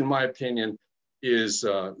of which in my opinion is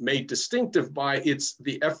made distinctive by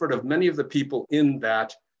the effort of many of the people in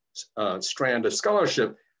that strand of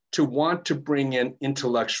scholarship to want to bring in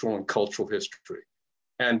intellectual and cultural history.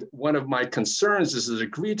 And one of my concerns is the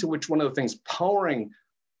degree to which one of the things powering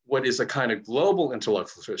what is a kind of global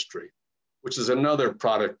intellectual history, which is another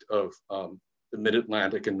product of the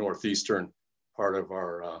Mid-Atlantic and Northeastern part of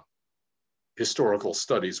our historical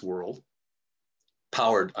studies world,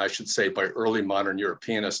 powered, I should say, by early modern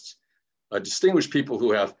Europeanists, distinguished people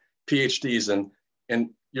who have PhDs in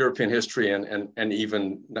European history and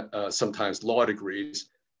even sometimes law degrees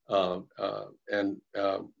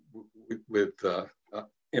with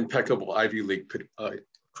impeccable Ivy League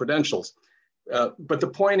credentials. But the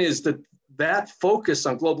point is that that focus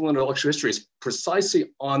on global intellectual history is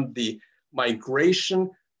precisely on the migration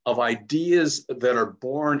of ideas that are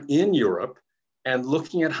born in Europe and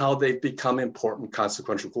looking at how they've become important,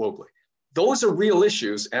 consequential globally. Those are real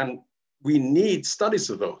issues, and we need studies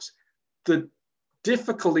of those. The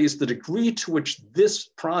difficulty is the degree to which this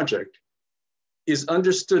project is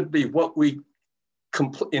understood to be what we,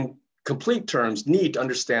 in complete terms, need to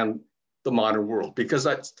understand the modern world. Because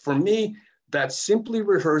that's, for me, that simply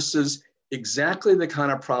rehearses exactly the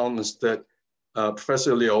kind of problems that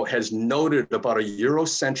Professor Liu has noted about a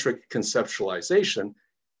Eurocentric conceptualization,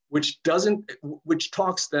 which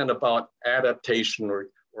talks then about adaptation or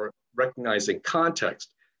recognizing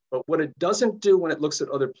context. But what it doesn't do when it looks at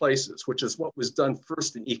other places, which is what was done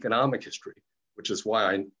first in economic history, which is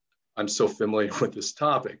why I'm so familiar with this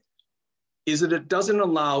topic, is that it doesn't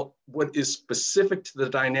allow what is specific to the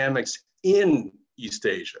dynamics in East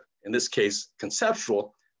Asia, in this case,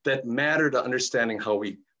 conceptual, that matter to understanding how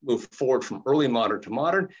we move forward from early modern to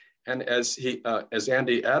modern. And as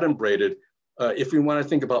Andy adumbrated, if we want to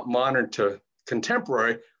think about modern to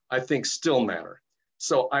contemporary, I think still matter.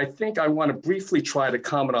 So I think I want to briefly try to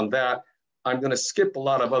comment on that. I'm going to skip a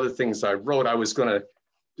lot of other things I wrote. I was going to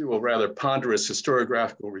do a rather ponderous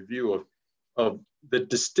historiographical review of the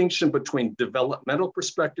distinction between developmental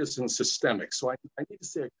perspectives and systemic. So I need to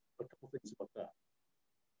say a couple things about that.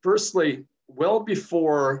 Firstly, well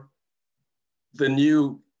before the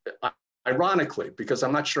new, ironically, because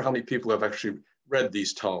I'm not sure how many people have actually read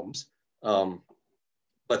these tomes,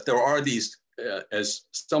 but there are these, as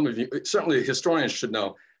some of you, certainly historians should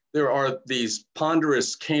know, there are these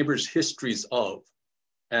ponderous Cambridge histories of,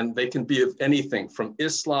 and they can be of anything from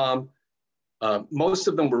Islam. Most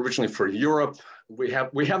of them were originally for Europe. We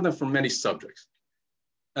have them for many subjects.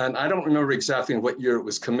 And I don't remember exactly in what year it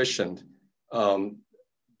was commissioned,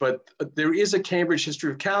 but there is a Cambridge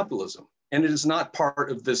History of Capitalism, and it is not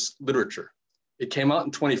part of this literature. It came out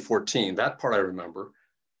in 2014, that part I remember.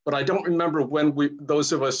 But I don't remember when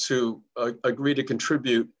those of us who agreed to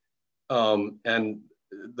contribute and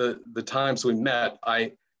the times we met,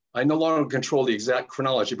 I no longer control the exact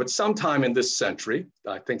chronology, but sometime in this century,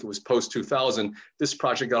 I think it was post-2000, this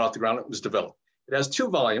project got off the ground, it was developed. It has 2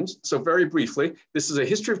 volumes, so very briefly, this is a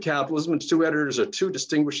history of capitalism. Its 2 editors are 2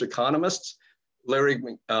 distinguished economists, Larry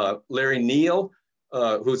Neal,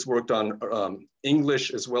 who's worked on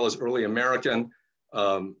English as well as early American,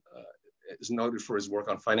 is noted for his work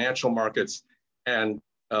on financial markets, and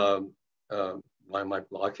why am I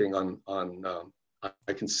blocking on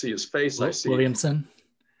I can see his face. I see Williamson.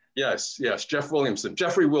 Yes, Jeff Williamson.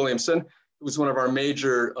 Jeffrey Williamson, who was one of our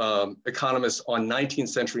major economists on 19th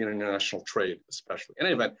century international trade, especially. In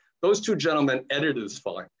any event, those 2 gentlemen edited this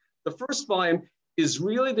volume. The first volume is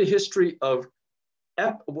really the history of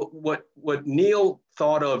what Neil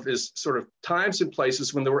thought of as sort of times and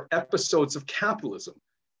places when there were episodes of capitalism.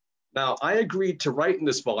 Now, I agreed to write in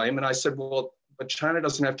this volume, and I said, well, but China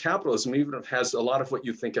doesn't have capitalism, even if it has a lot of what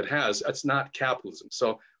you think it has. That's not capitalism.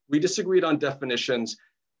 So we disagreed on definitions.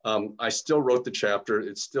 I still wrote the chapter.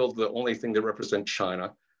 It's still the only thing that represents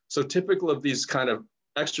China. So typical of these kind of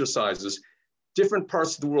exercises, different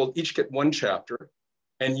parts of the world each get 1 chapter,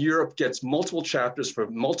 and Europe gets multiple chapters for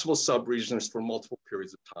multiple sub-regions for multiple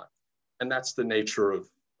periods of time. And that's the nature of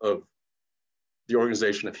the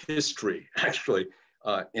organization of history, actually,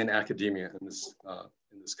 in academia in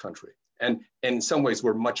this country. And in some ways,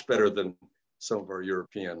 we're much better than some of our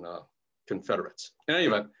European confederates. In any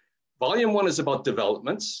event, volume 1 is about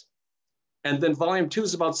developments, and then volume 2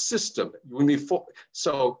 is about system.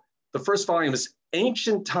 So the first volume is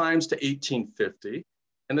ancient times to 1850,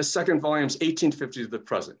 and the second volume is 1850 to the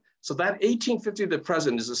present. So that 1850 to the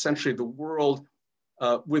present is essentially the world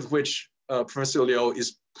with which Professor Liu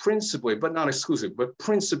is principally, but not exclusively, but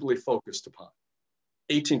principally focused upon,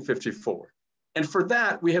 1854. And for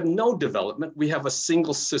that, we have no development. We have a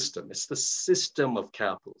single system. It's the system of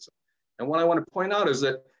capitalism. And what I want to point out is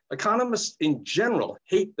that economists in general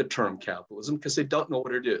hate the term capitalism because they don't know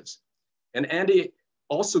what it is. And Andy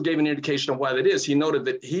also gave an indication of why that is. He noted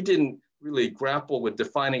that he didn't really grapple with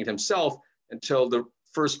defining it himself until the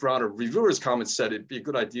first round of reviewers' comments said it'd be a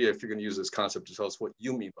good idea if you're going to use this concept to tell us what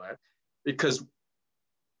you mean by it. Because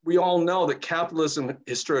we all know that capitalism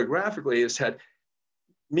historiographically has had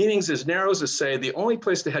meanings as narrow as to say the only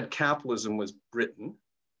place that had capitalism was Britain,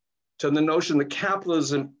 to the notion that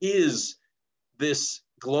capitalism is this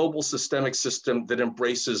global systemic system that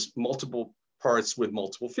embraces multiple parts with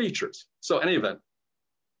multiple features. So in any event,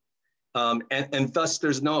 and thus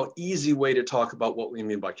there's no easy way to talk about what we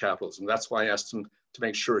mean by capitalism. That's why I asked him to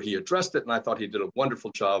make sure he addressed it, and I thought he did a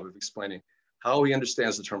wonderful job of explaining how he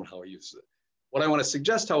understands the term and how he uses it. What I want to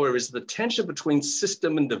suggest, however, is the tension between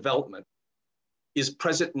system and development is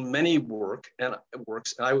present in many works, and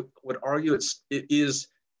I would argue it is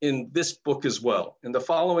in this book as well, in the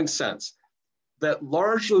following sense, that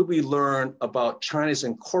largely we learn about China's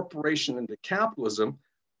incorporation into capitalism.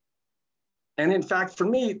 And in fact, for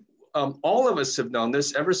me, all of us have known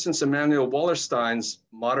this ever since Emanuel Wallerstein's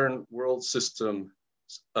modern world system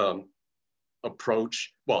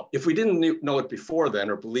approach. Well, if we didn't know it before then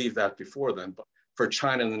or believe that before then, but for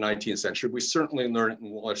China in the 19th century, we certainly learned it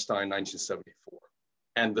in Wallerstein 1974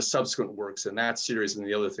 and the subsequent works in that series and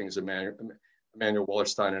the other things Emanuel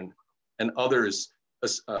Wallerstein and others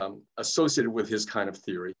associated with his kind of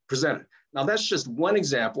theory presented. Now that's just one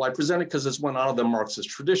example. I present it because it's one out of the Marxist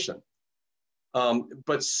tradition.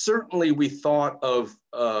 But certainly we thought of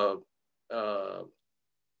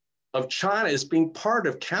China as being part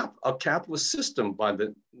of a capitalist system by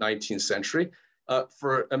the 19th century.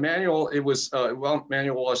 For Emanuel, it was,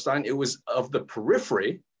 Emanuel Wallerstein, it was of the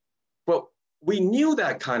periphery, but we knew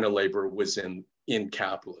that kind of labor was in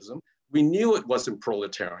capitalism. We knew it wasn't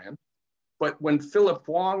proletarian. But when Philip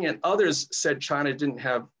Wong and others said China didn't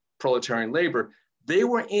have proletarian labor, they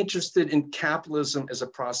were interested in capitalism as a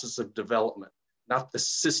process of development, not the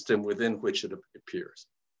system within which it appears.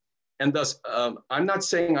 And thus, I'm not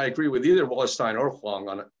saying I agree with either Wallerstein or Wong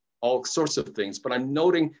on all sorts of things, but I'm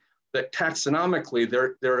noting that taxonomically,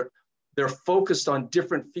 they're focused on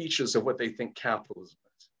different features of what they think capitalism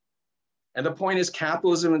is. And the point is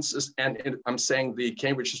capitalism, and I'm saying the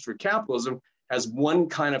Cambridge History of Capitalism has one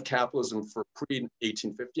kind of capitalism for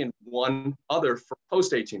pre-1850 and one other for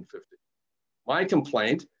post-1850. My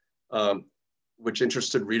complaint, which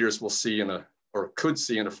interested readers will see or could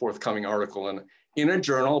see in a forthcoming article in a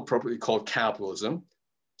journal appropriately called Capitalism,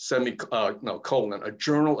 a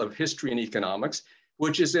Journal of History and Economics,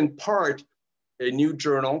 which is in part a new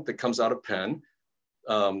journal that comes out of Penn.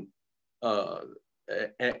 And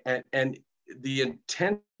the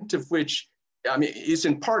intent of which, I mean, is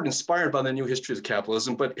in part inspired by the new history of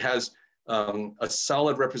capitalism, but has a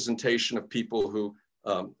solid representation of people who,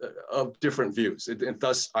 of different views. And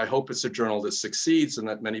thus, I hope it's a journal that succeeds and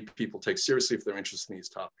that many people take seriously if they're interested in these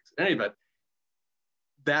topics. In any event,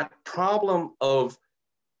 that problem of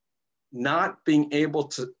not being able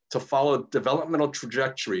to follow developmental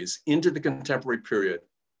trajectories into the contemporary period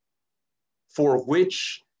for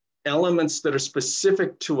which elements that are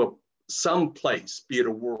specific to some place, be it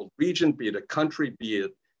a world region, be it a country, be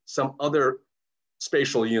it some other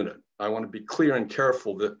spatial unit. I want to be clear and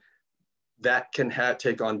careful that can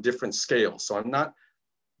take on different scales. So I'm not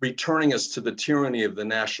returning us to the tyranny of the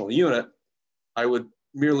national unit. I would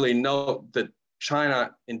merely note that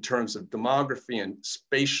China, in terms of demography and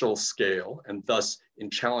spatial scale, and thus in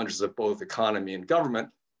challenges of both economy and government,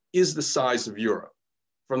 is the size of Europe,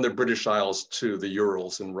 from the British Isles to the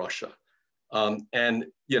Urals in Russia. And,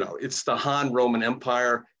 it's the Han Roman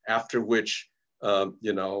Empire, after which,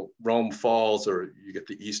 Rome falls, or you get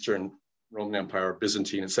the Eastern Roman Empire,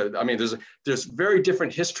 Byzantine, etc. I mean, there's very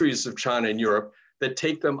different histories of China and Europe that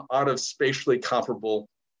take them out of spatially comparable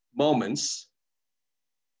moments,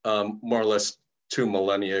 more or less 2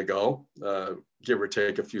 millennia ago, give or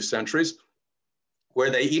take a few centuries, where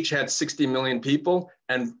they each had 60 million people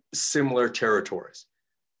and similar territories.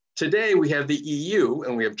 Today, we have the EU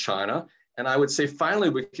and we have China. And I would say, finally,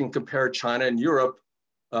 we can compare China and Europe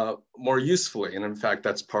more usefully. And in fact,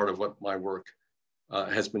 that's part of what my work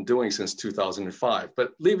has been doing since 2005.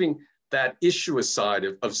 But leaving that issue aside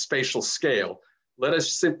of spatial scale, let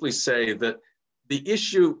us simply say that the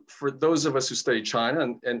issue for those of us who study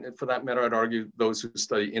China, and for that matter, I'd argue those who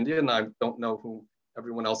study India, and I don't know who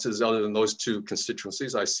everyone else is other than those two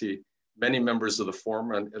constituencies. I see many members of the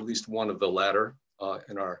former and at least one of the latter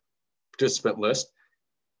in our participant list.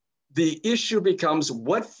 The issue becomes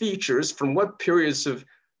what features from what periods of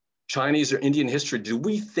Chinese or Indian history do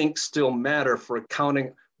we think still matter for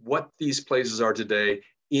accounting what these places are today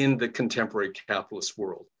in the contemporary capitalist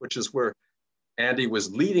world, which is where Andy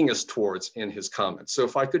was leading us towards in his comments. So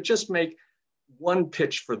if I could just make one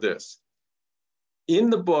pitch for this. In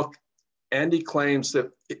the book, Andy claims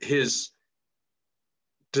that his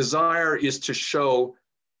desire is to show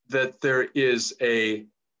that there is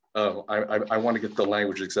I want to get the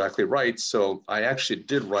language exactly right. So I actually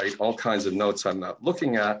did write all kinds of notes I'm not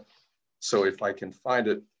looking at. So if I can find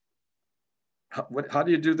it, how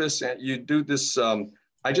do you do this? You do this,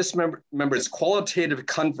 I just remember it's qualitative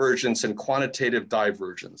convergence and quantitative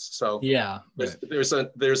divergence. So yeah, right.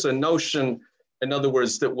 there's a notion, in other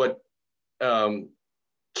words, that what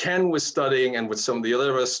Ken was studying and what some of the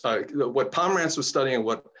other of us, what Pomerantz was studying and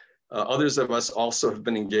what others of us also have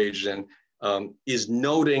been engaged in, is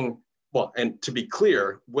noting well, and to be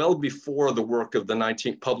clear, well before the work of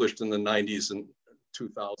published in the 90s and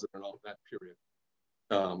 2000 and all that period,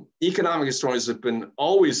 economic historians have been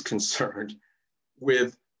always concerned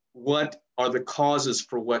with what are the causes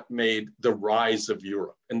for what made the rise of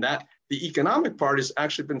Europe. And that the economic part has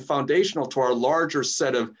actually been foundational to our larger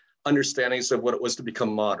set of understandings of what it was to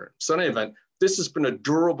become modern. So in any event, this has been a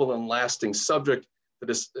durable and lasting subject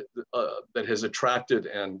that has attracted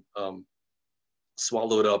and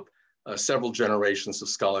swallowed up several generations of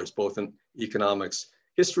scholars, both in economics,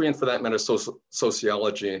 history, and for that matter,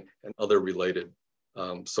 sociology and other related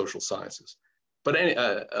social sciences. But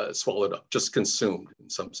swallowed up, just consumed in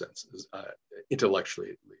some senses, intellectually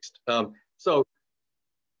at least. So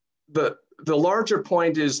the larger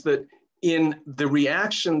point is that in the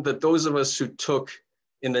reaction that those of us who took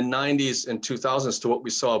in the 90s and 2000s to what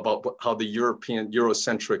we saw about how the European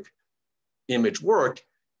Eurocentric image worked,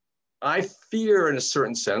 I fear in a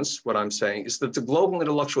certain sense, what I'm saying is that the global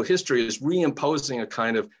intellectual history is reimposing a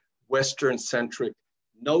kind of Western-centric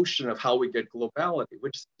notion of how we get globality,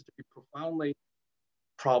 which is to be profoundly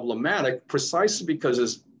problematic, precisely because,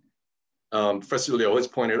 as Professor Liu has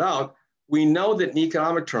pointed out, we know that in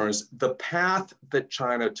economic terms, the path that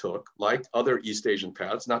China took, like other East Asian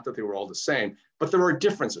paths, not that they were all the same, but there are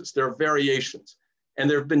differences, there are variations. And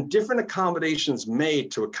there have been different accommodations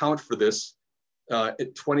made to account for this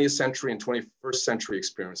 20th century and 21st century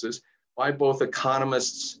experiences by both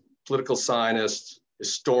economists, political scientists,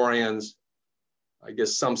 historians, I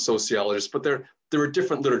guess some sociologists, but there are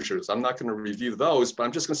different literatures. I'm not going to review those, but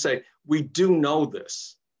I'm just going to say, we do know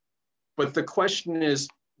this. But the question is,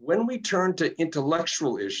 when we turn to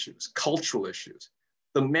intellectual issues, cultural issues,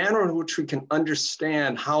 the manner in which we can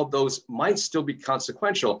understand how those might still be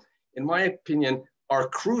consequential, in my opinion, are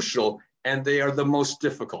crucial, and they are the most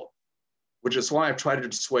difficult, which is why I've tried to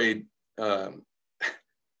dissuade, I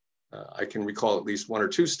can recall at least one or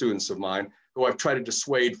two students of mine who I've tried to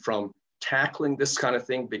dissuade from tackling this kind of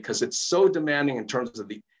thing because it's so demanding in terms of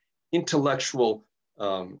the intellectual,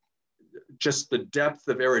 just the depth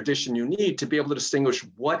of erudition you need to be able to distinguish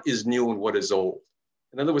what is new and what is old.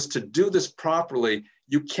 In other words, to do this properly,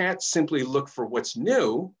 you can't simply look for what's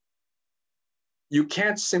new. You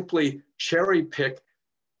can't simply cherry pick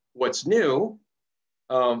what's new.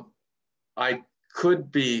 I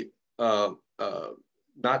could be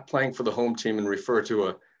not playing for the home team and refer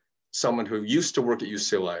to someone who used to work at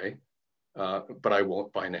UCLA, but I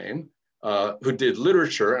won't by name, who did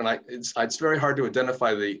literature, and it's very hard to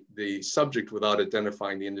identify the subject without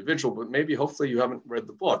identifying the individual, but maybe hopefully you haven't read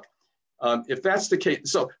the book. If that's the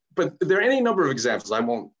case, but there are any number of examples, I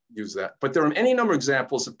won't use that, but there are any number of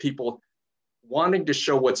examples of people wanting to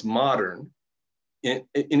show what's modern in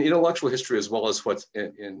intellectual history as well as what's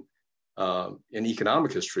in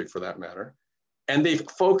economic history for that matter. And they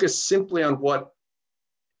focus simply on what,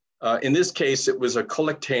 in this case, it was a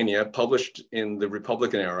collectanea published in the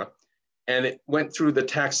Republican era, and it went through the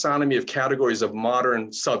taxonomy of categories of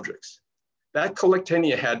modern subjects. That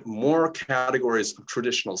collectanea had more categories of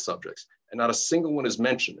traditional subjects, and not a single one is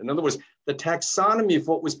mentioned. In other words, the taxonomy of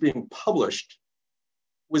what was being published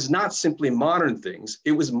was not simply modern things,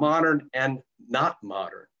 it was modern and not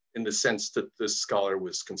modern in the sense that this scholar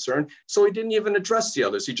was concerned. So he didn't even address the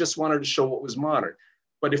others, he just wanted to show what was modern.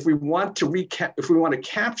 But if we want to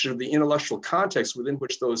capture the intellectual context within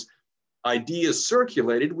which those ideas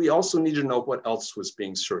circulated, we also need to know what else was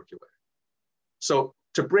being circulated. So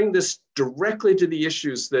to bring this directly to the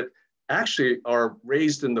issues that actually are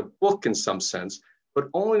raised in the book in some sense, but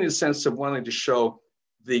only in the sense of wanting to show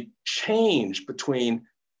the change between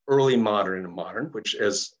early modern and modern, which,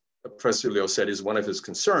 as Professor Liu said, is one of his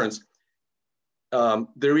concerns.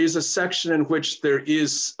 There is a section in which there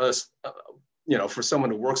is, for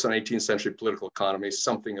someone who works on 18th century political economy,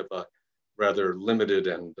 something of a rather limited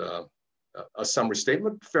and a summary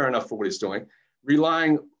statement, fair enough for what he's doing,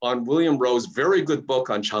 relying on William Rowe's very good book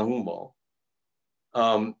on Changhongmo.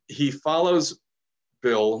 He follows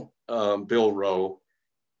Bill Rowe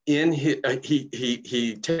in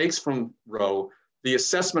he takes from Rowe the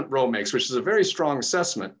assessment Rowe makes, which is a very strong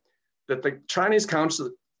assessment, that the Chinese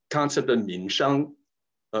concept of minsheng,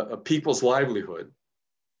 a people's livelihood,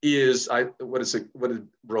 is, what did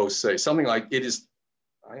Rowe say? Something like, it is,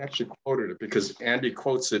 I actually quoted it because Andy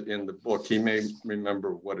quotes it in the book. He may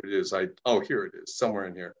remember what it is. Here it is, somewhere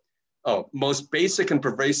in here. Oh, most basic and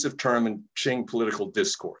pervasive term in Qing political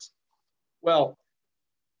discourse. Well,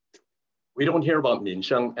 we don't hear about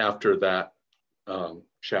minsheng after that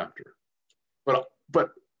chapter.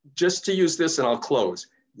 But just to use this, and I'll close,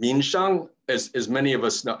 minsheng, as many of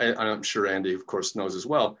us know, and I'm sure Andy, of course, knows as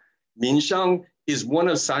well, minsheng is one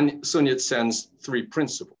of Sun Yat-sen's 3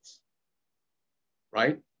 principles.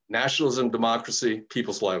 right? Nationalism, democracy,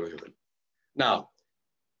 people's livelihood. Now,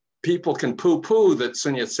 people can poo-poo that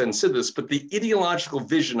Sun Yat-sen said this, but the ideological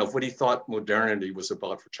vision of what he thought modernity was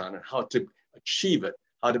about for China and how to achieve it,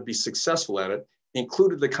 how to be successful at it,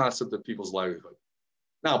 included the concept of people's livelihood.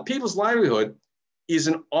 Now, people's livelihood is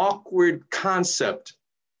an awkward concept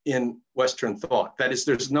in Western thought. That is,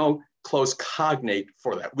 there's no close cognate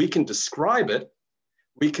for that. We can describe it.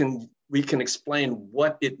 We can explain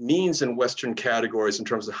what it means in Western categories in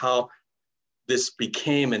terms of how this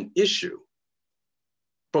became an issue.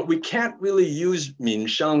 But we can't really use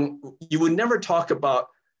minsheng. You would never talk about,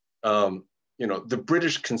 the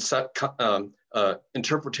British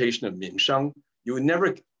interpretation of minsheng. You would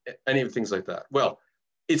never, any of things like that. Well,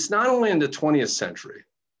 it's not only in the 20th century,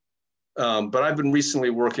 but I've been recently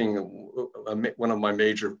working, one of my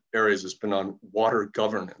major areas has been on water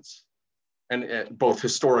governance, and both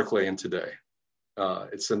historically and today.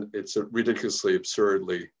 It's a ridiculously,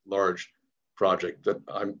 absurdly large project that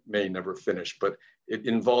I may never finish, but it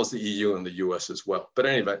involves the EU and the US as well. But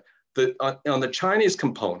anyway, on the Chinese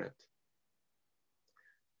component,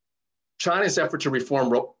 China's effort to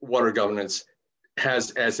reform water governance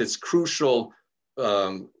has as its crucial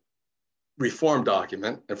reform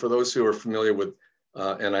document, and for those who are familiar with,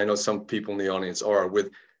 and I know some people in the audience are,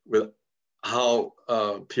 with how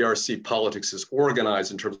PRC politics is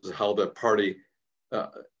organized in terms of how the party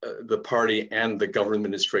and the government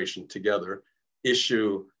administration together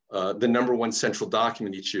issue the #1 central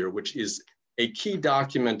document each year, which is a key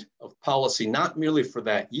document of policy, not merely for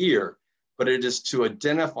that year, but it is to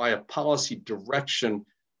identify a policy direction,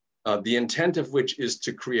 the intent of which is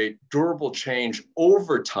to create durable change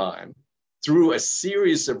over time through a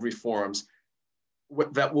series of reforms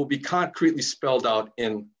that will be concretely spelled out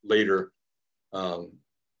in later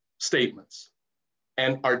statements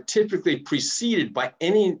and are typically preceded by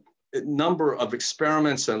any number of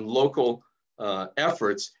experiments and local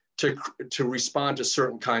efforts to respond to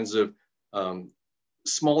certain kinds of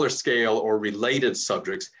smaller scale or related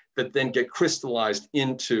subjects that then get crystallized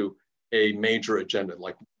into a major agenda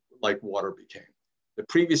like water became. The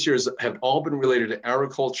previous years have all been related to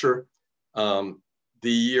agriculture. The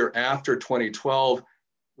year after 2012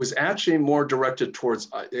 was actually more directed towards,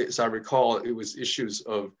 as I recall, it was issues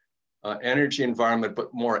of energy environment,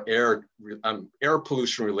 but more air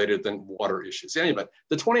pollution related than water issues. Anyway,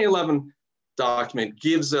 the 2011 document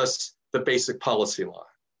gives us the basic policy line.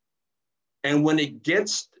 And when it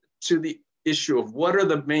gets to the issue of what are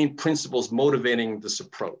the main principles motivating this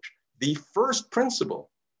approach, the first principle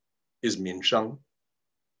is minsheng.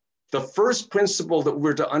 The first principle that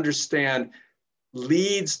we're to understand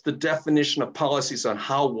leads the definition of policies on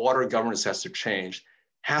how water governance has to change,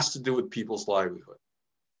 has to do with people's livelihood.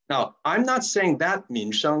 Now, I'm not saying that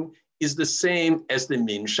minsheng is the same as the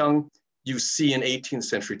minsheng you see in 18th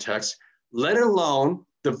century texts, let alone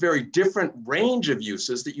the very different range of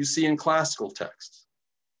uses that you see in classical texts.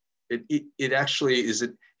 It actually is,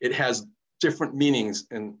 it has different meanings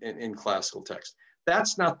in classical text.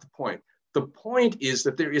 That's not the point. The point is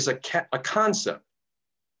that there is a concept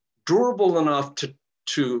durable enough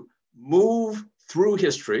to move through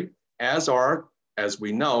history, as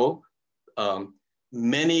we know,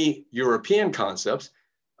 many European concepts,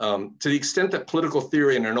 to the extent that political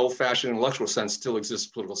theory in an old-fashioned intellectual sense still exists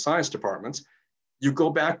in political science departments. You go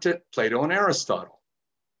back to Plato and Aristotle.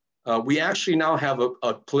 We actually now have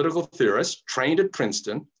a political theorist trained at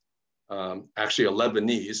Princeton, actually a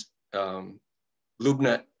Lebanese,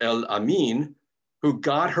 Lubna El Amin, who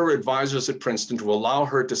got her advisors at Princeton to allow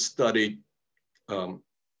her to study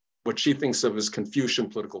what she thinks of as Confucian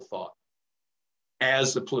political thought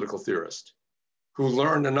as a political theorist, who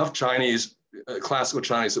learned enough Chinese, classical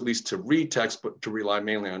Chinese, at least to read text, but to rely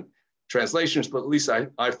mainly on translations, but at least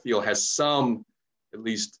I feel has some, at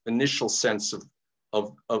least initial sense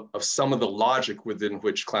of some of the logic within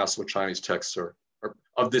which classical Chinese texts are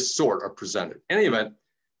of this sort are presented. In any event,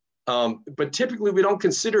 but typically we don't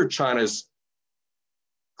consider China's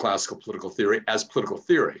classical political theory as political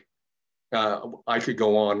theory. I could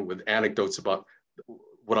go on with anecdotes about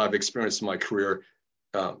what I've experienced in my career,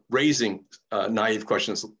 raising naive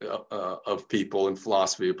questions of people in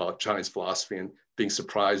philosophy about Chinese philosophy and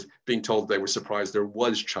being told they were surprised there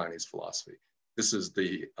was Chinese philosophy. This is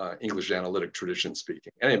the English analytic tradition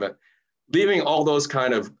speaking. Anyway, leaving all those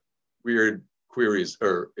kind of weird queries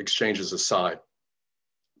or exchanges aside,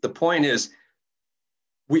 the point is,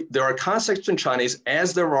 there are concepts in Chinese,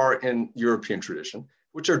 as there are in European tradition,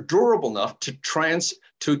 which are durable enough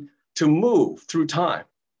to move through time.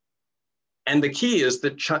 And the key is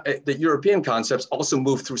that European concepts also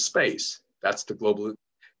move through space. That's the global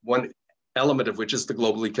one. element of which is the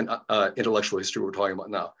global intellectual history we're talking about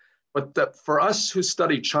now. But for us who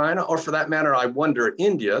study China, or for that matter, I wonder,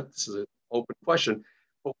 India, this is an open question,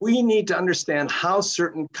 but we need to understand how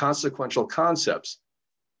certain consequential concepts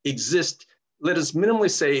exist, let us minimally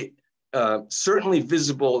say, certainly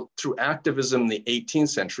visible through activism in the 18th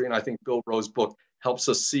century, and I think Bill Rowe's book helps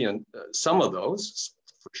us see some of those,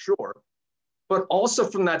 for sure, but also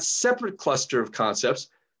from that separate cluster of concepts,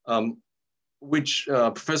 which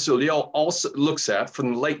Professor Liu also looks at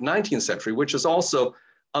from the late 19th century, which is also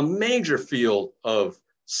a major field of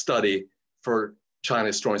study for China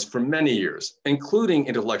historians for many years, including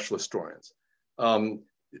intellectual historians. And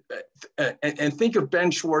think of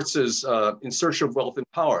Ben Schwartz's In Search of Wealth and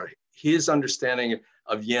Power, his understanding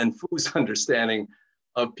of Yan Fu's understanding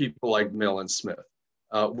of people like Mill and Smith,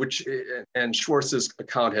 and Schwartz's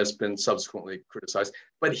account has been subsequently criticized,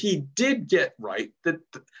 but he did get right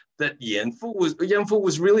that Yan Fu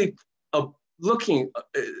was really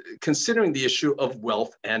considering the issue of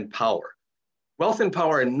wealth and power. Wealth and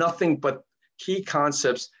power are nothing but key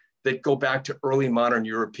concepts that go back to early modern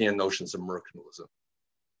European notions of mercantilism.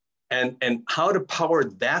 And how to power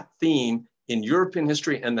that theme in European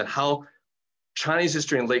history, and then how Chinese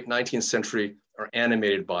history in the late 19th century are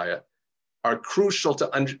animated by it, are crucial to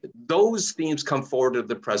those themes come forward to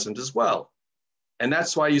the present as well. And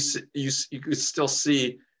that's why you could still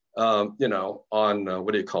see, on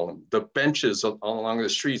what do you call them? The benches along the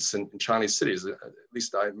streets in Chinese cities, at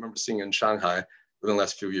least I remember seeing in Shanghai within the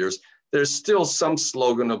last few years, there's still some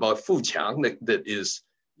slogan about Fuqiang that is,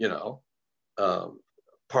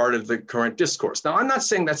 part of the current discourse. Now, I'm not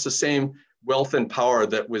saying that's the same wealth and power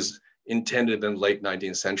that was intended in the late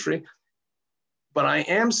 19th century, but I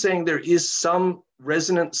am saying there is some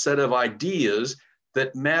resonant set of ideas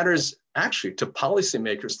that matters actually to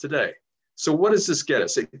policymakers today. So what does this get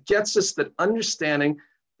us? It gets us that understanding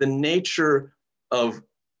the nature of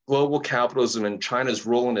global capitalism and China's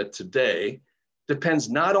role in it today depends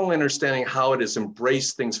not only on understanding how it has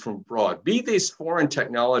embraced things from abroad, be these foreign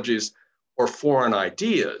technologies or foreign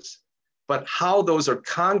ideas, but how those are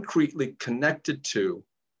concretely connected to,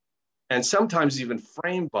 and sometimes even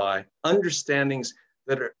framed by, understandings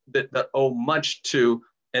that owe much to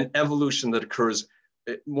an evolution that occurs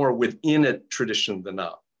more within a tradition than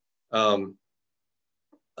now.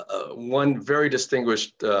 One very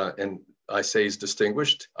distinguished, and I say he's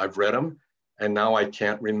distinguished, I've read him, and now I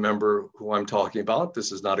can't remember who I'm talking about.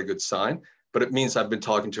 This is not a good sign, but it means I've been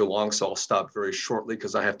talking too long, so I'll stop very shortly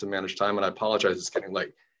because I have to manage time, and I apologize, it's getting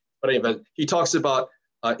late. But anyway, he talks about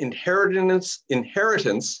inheritance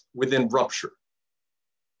within rupture.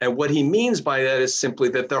 And what he means by that is simply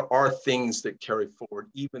that there are things that carry forward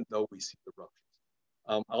even though we see the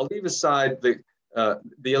ruptures. I'll leave aside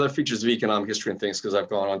the other features of economic history and things because I've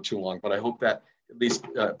gone on too long, but I hope that at least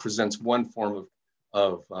presents one form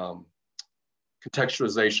of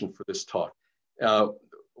contextualization for this talk.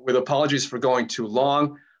 With apologies for going too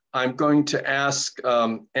long, I'm going to ask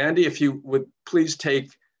Andy if you would please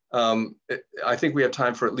take, I think we have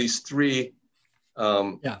time for at least 3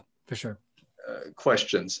 yeah, for sure.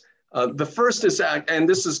 Questions. The first is, and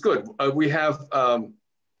this is good, we have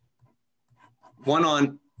one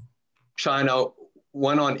on China,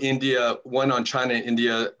 one on India, one on China and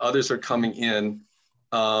India, others are coming in,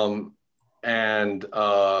 and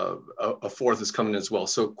a fourth is coming in as well.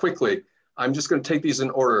 So quickly, I'm just going to take these in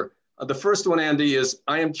order. The first one, Andy, is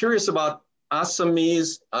I am curious about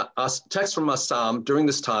Assamese, text from Assam during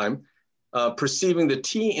this time, perceiving the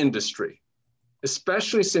tea industry,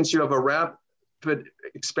 especially since you have a rapid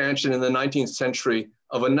expansion in the 19th century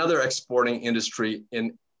of another exporting industry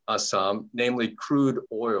in Assam, namely crude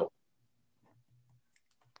oil.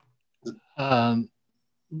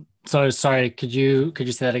 So sorry, could you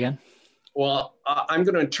say that again? Well, I'm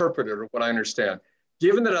going to interpret it, or what I understand.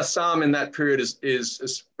 Given that Assam in that period is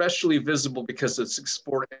especially visible because it's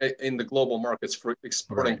exporting in the global markets for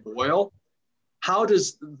exporting oil, how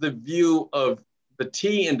does the view of the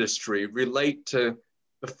tea industry relate to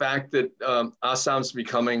the fact that Assam's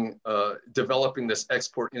developing this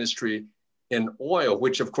export industry in oil,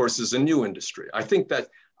 which of course is a new industry?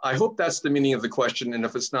 I hope that's the meaning of the question. And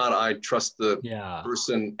if it's not, I trust the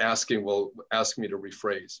person asking will ask me to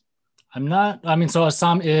rephrase. So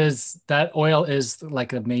Assam that oil is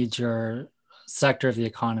like a major sector of the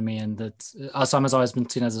economy, and that Assam has always been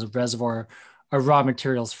seen as a reservoir of raw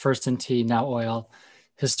materials, first in tea, now oil.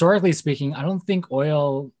 Historically speaking, I don't think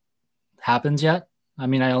oil happens yet. I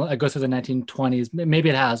mean, I go through the 1920s, maybe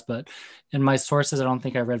it has, but in my sources, I don't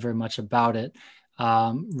think I read very much about it.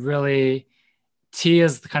 Really, tea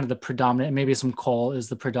is kind of the predominant, maybe some coal is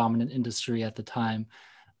the predominant industry at the time.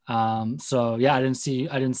 So yeah, I didn't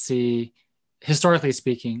see, historically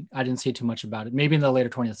speaking, I didn't see too much about it. Maybe in the later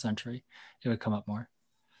 20th century, it would come up more.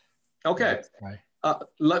 Okay. Right.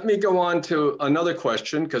 Let me go on to another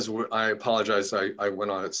question, because I apologize, I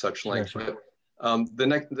went on at such length. Sure. But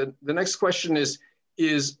the next question is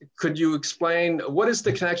could you explain what is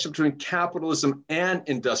the connection between capitalism and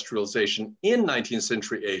industrialization in 19th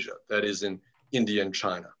century Asia, that is in India and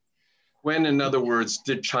China? When, in other words,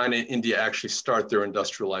 did China and India actually start their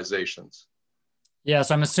industrializations? Yeah,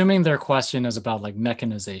 so I'm assuming their question is about like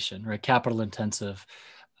mechanization, right? Capital intensive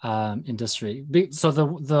industry. So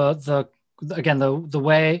the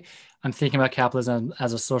way I'm thinking about capitalism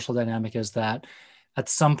as a social dynamic is that at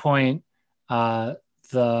some point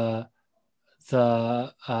the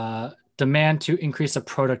demand to increase the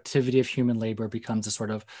productivity of human labor becomes a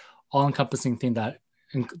sort of all-encompassing thing that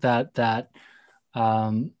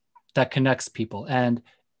connects people, and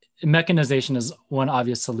mechanization is one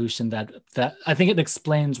obvious solution that I think it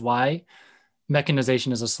explains why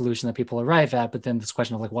mechanization is a solution that people arrive at. But then this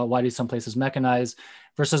question of like, well, why do some places mechanize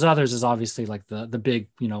versus others is obviously like the big,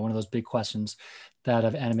 one of those big questions that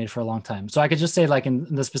have animated for a long time. So I could just say, like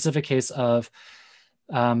in the specific case of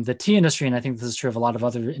the tea industry, and I think this is true of a lot of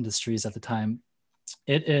other industries at the time,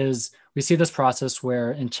 we see this process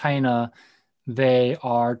where in China, they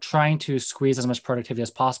are trying to squeeze as much productivity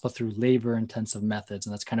as possible through labor intensive methods.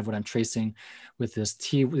 And that's kind of what I'm tracing with these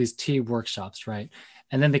tea workshops, right?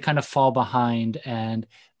 And then they kind of fall behind and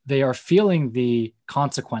they are feeling the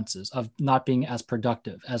consequences of not being as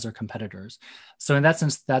productive as their competitors. So in that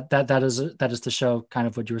sense, that is to show kind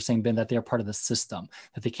of what you were saying, Ben, that they are part of the system,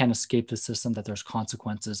 that they can't escape the system, that there's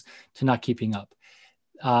consequences to not keeping up.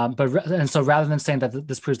 And so rather than saying that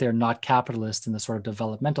this proves they are not capitalist in the sort of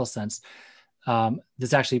developmental sense,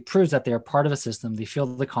 this actually proves that they are part of a system. They feel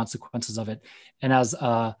the consequences of it. And as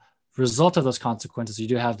a result of those consequences, you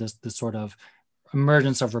do have this sort of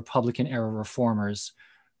emergence of Republican era reformers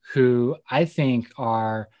who I think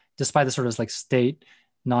are, despite the sort of like state,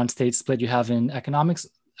 non-state split you have in economics,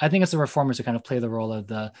 I think it's the reformers who kind of play the role of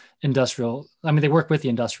the industrial. I mean, they work with the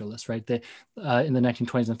industrialists, right? They in the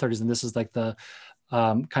 1920s and 30s. And this is like the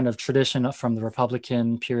kind of tradition from the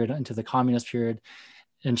Republican period into the communist period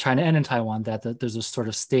in China and in Taiwan, that there's a sort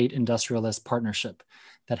of state industrialist partnership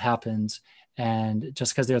that happens. And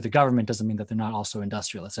just because they're the government doesn't mean that they're not also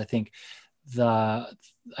industrialists. I think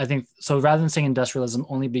so rather than saying industrialism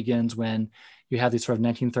only begins when you have these sort of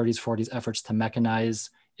 1930s, 40s efforts to mechanize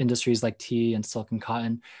industries like tea and silk and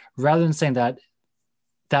cotton, rather than saying that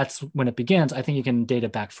that's when it begins, I think you can date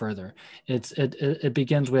it back further. It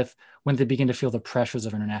begins with when they begin to feel the pressures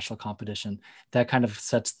of international competition. That kind of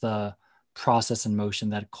sets the process in motion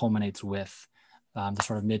that culminates with the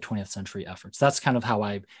sort of mid 20th century efforts. That's kind of how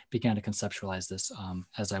I began to conceptualize this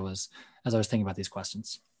as I was thinking about these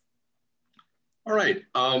questions. All right.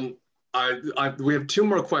 We have two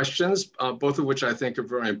more questions, both of which I think are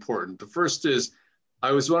very important. The first is,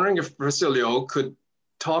 I was wondering if Professor Liu could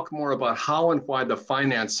talk more about how and why the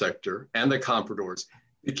finance sector and the compradors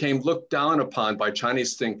became looked down upon by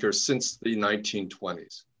Chinese thinkers since the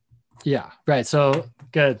 1920s. Yeah, right. So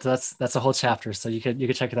good. That's a whole chapter. So you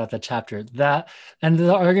could check it out, that chapter. And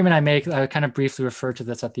the argument I make, I kind of briefly referred to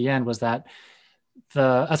this at the end, was that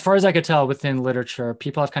as far as I could tell within literature,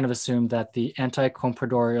 people have kind of assumed that the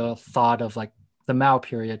anti-compradorial thought of like the Mao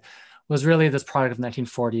period was really this product of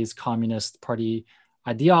 1940s Communist Party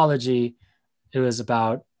ideology. It was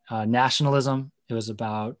about nationalism. It was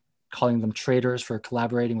about calling them traitors for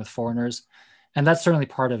collaborating with foreigners. And that's certainly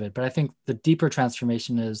part of it. But I think the deeper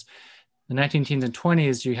transformation is the 1910s and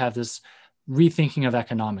 20s, you have this rethinking of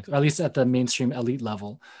economics, or at least at the mainstream elite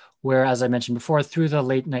level, where, as I mentioned before, through the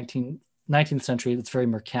late 19th century, it's very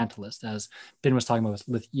mercantilist, as Ben was talking about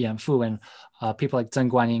with Yan Fu and people like Zheng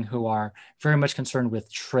Guanyin, who are very much concerned with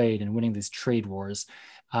trade and winning these trade wars.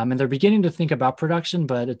 And they're beginning to think about production,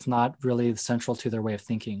 but it's not really central to their way of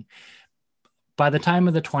thinking. By the time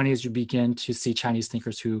of the 20s, you begin to see Chinese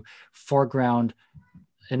thinkers who foreground,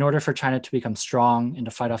 in order for China to become strong and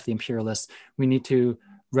to fight off the imperialists, we need to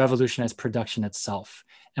revolutionize production itself.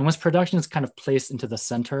 And once production is kind of placed into the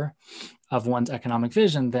center of one's economic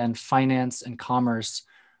vision, then finance and commerce,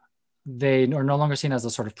 they are no longer seen as the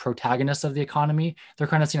sort of protagonists of the economy. They're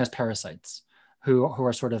kind of seen as parasites who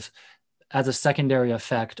are sort of, as a secondary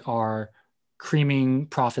effect, are creaming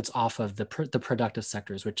profits off of the productive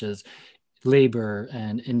sectors, which is labor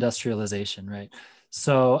and industrialization, right?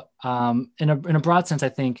 So in a broad sense, I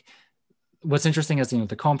think what's interesting is,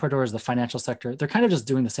 the compradors, the financial sector, they're kind of just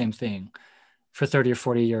doing the same thing for 30 or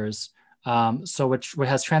 40 years. So what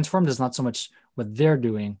has transformed is not so much what they're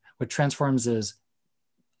doing. What transforms is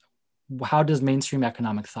how does mainstream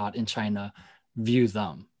economic thought in China view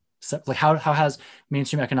them? So, like how has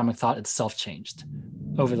mainstream economic thought itself changed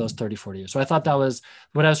over those 30, 40 years? So I thought that was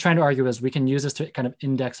what I was trying to argue is we can use this to kind of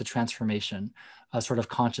index a transformation, a sort of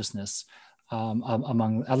consciousness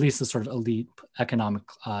among at least the sort of elite economic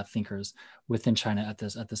thinkers within China at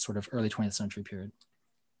this sort of early 20th century period.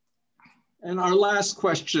 And our last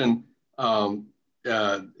question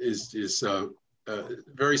is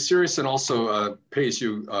very serious and also pays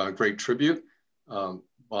you great tribute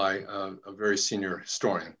by a very senior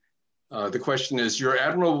historian. The question is, your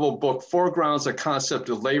admirable book foregrounds a concept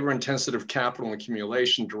of labor-intensive capital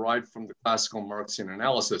accumulation derived from the classical Marxian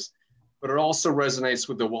analysis, but it also resonates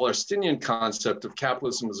with the Wallersteinian concept of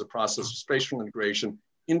capitalism as a process of spatial integration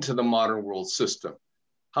into the modern world system.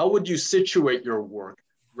 How would you situate your work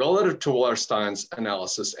relative to Wallerstein's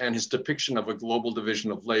analysis and his depiction of a global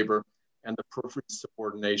division of labor and the periphery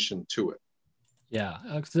subordination to it?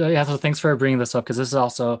 So thanks for bringing this up, because this is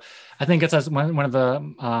also, I think it's one of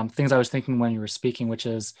the things I was thinking when you were speaking, which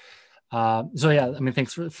is,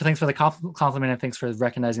 thanks for the compliment, and thanks for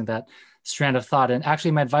recognizing that strand of thought. And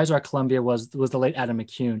actually, my advisor at Columbia was the late Adam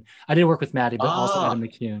McCune. I did work with Maddie, but also Adam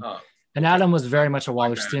McCune. And Adam was very much a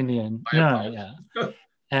Wallersteinian.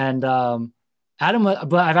 And Adam,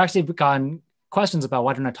 but I've actually gotten questions about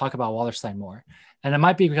why don't I talk about Wallerstein more? And it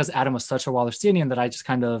might be because Adam was such a Wallersteinian that I just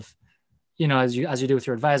kind of, as you do with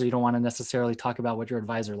your advisor, you don't want to necessarily talk about what your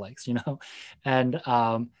advisor likes, And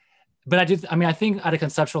but I think at a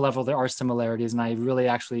conceptual level there are similarities, and I really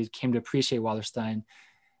actually came to appreciate Wallerstein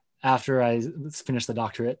after I finished the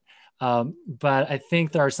doctorate. But I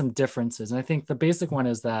think there are some differences, and I think the basic one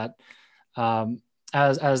is that,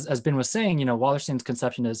 as Ben was saying, Wallerstein's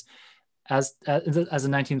conception is, as the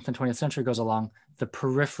 19th and 20th century goes along, the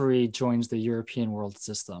periphery joins the European world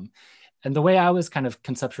system. And the way I was kind of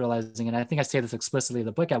conceptualizing, and I think I say this explicitly in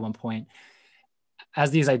the book at one point,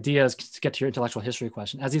 as these ideas, to get to your intellectual history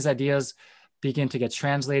question, as these ideas begin to get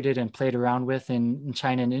translated and played around with in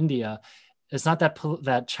China and India, it's not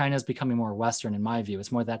that China is becoming more Western, in my view.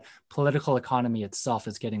 It's more that political economy itself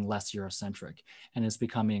is getting less Eurocentric and is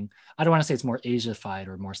becoming, I don't want to say it's more Asiafied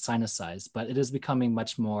or more Sinicized, but it is becoming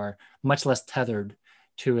much less tethered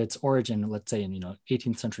to its origin, let's say in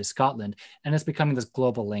 18th century Scotland, and it's becoming this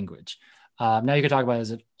global language. Now you could talk about,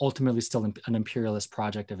 is it ultimately still an imperialist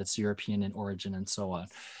project of its European in origin and so on.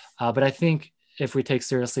 But I think if we take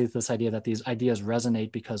seriously this idea that these ideas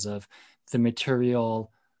resonate because of the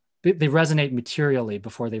material, they resonate materially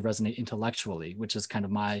before they resonate intellectually, which is kind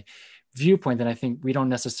of my viewpoint, then I think we don't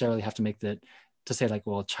necessarily have to make that to say like,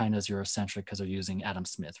 well, China's Eurocentric because they're using Adam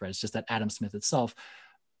Smith, right? It's just that Adam Smith itself,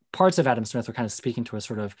 parts of Adam Smith are kind of speaking to a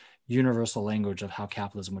sort of universal language of how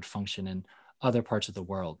capitalism would function in other parts of the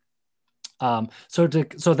world. So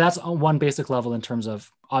that's on one basic level in terms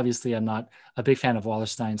of, obviously, I'm not a big fan of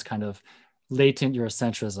Wallerstein's kind of latent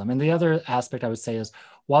Eurocentrism. And the other aspect I would say is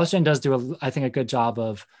Wallerstein does do, I think, a good job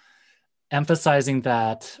of emphasizing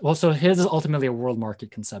that, well, so his is ultimately a world market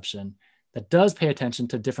conception that does pay attention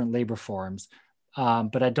to different labor forms.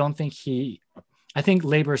 But I think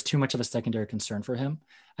labor is too much of a secondary concern for him.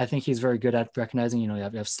 I think he's very good at recognizing, you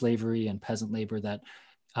have slavery and peasant labor that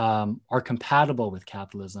are compatible with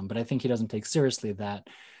capitalism. But I think he doesn't take seriously that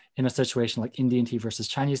in a situation like Indian tea versus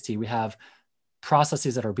Chinese tea, we have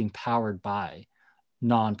processes that are being powered by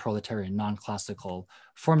non-proletarian, non-classical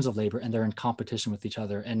forms of labor, and they're in competition with each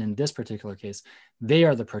other. And in this particular case, they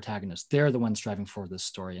are the protagonists. They're the ones driving forward this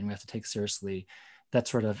story. And we have to take seriously that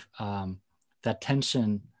sort of that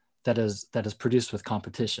tension that is produced with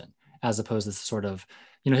competition, as opposed to this sort of,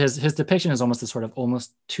 his depiction is almost this sort of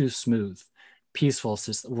almost too smooth, peaceful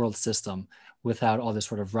world system without all this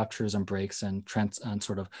sort of ruptures and breaks and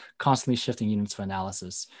sort of constantly shifting units of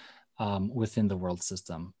analysis within the world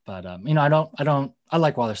system. But I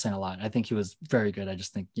like Wallerstein a lot. I think he was very good. I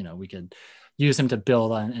just think we could use him to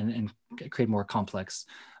build and create more complex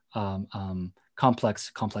and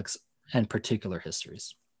particular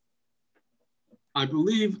histories. I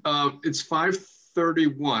believe it's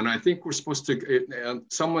 5:31. I think we're supposed to.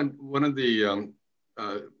 One of the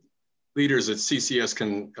leaders at CCS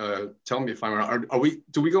can tell me if I'm wrong.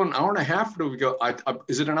 Do we go an hour and a half, or do we go?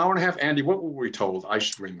 Is it an hour and a half, Andy? What were we told? I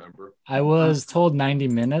should remember. I was told 90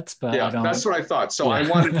 minutes, but yeah, that's what I thought. So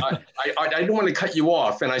yeah. I didn't want to cut you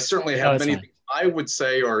off, and I certainly have many things I would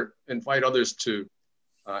say or invite others to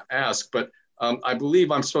ask. But I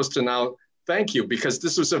believe I'm supposed to now thank you, because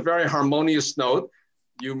this was a very harmonious note.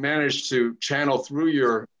 You managed to channel through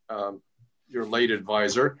your late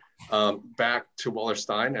advisor back to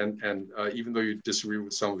Wallerstein, and even though you disagree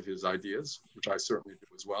with some of his ideas, which I certainly do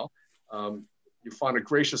as well, you found a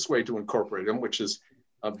gracious way to incorporate them, which is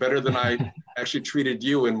better than I actually treated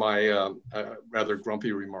you in my rather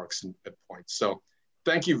grumpy remarks at points. So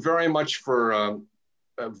thank you very much for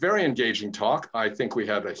a very engaging talk. I think we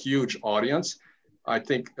had a huge audience. I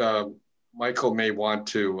think Michael may want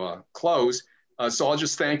to close. So I'll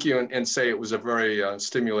just thank you and say it was a very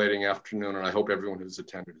stimulating afternoon, and I hope everyone who's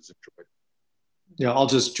attended has enjoyed it. Yeah, I'll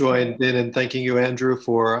just join in and thanking you, Andrew,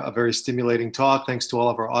 for a very stimulating talk. Thanks to all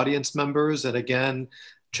of our audience members. And again,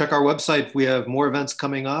 check our website. We have more events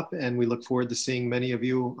coming up, and we look forward to seeing many of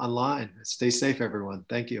you online. Stay safe, everyone.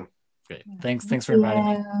 Thank you. Great. Thanks for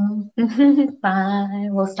inviting me. Bye.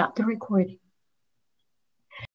 We'll stop the recording.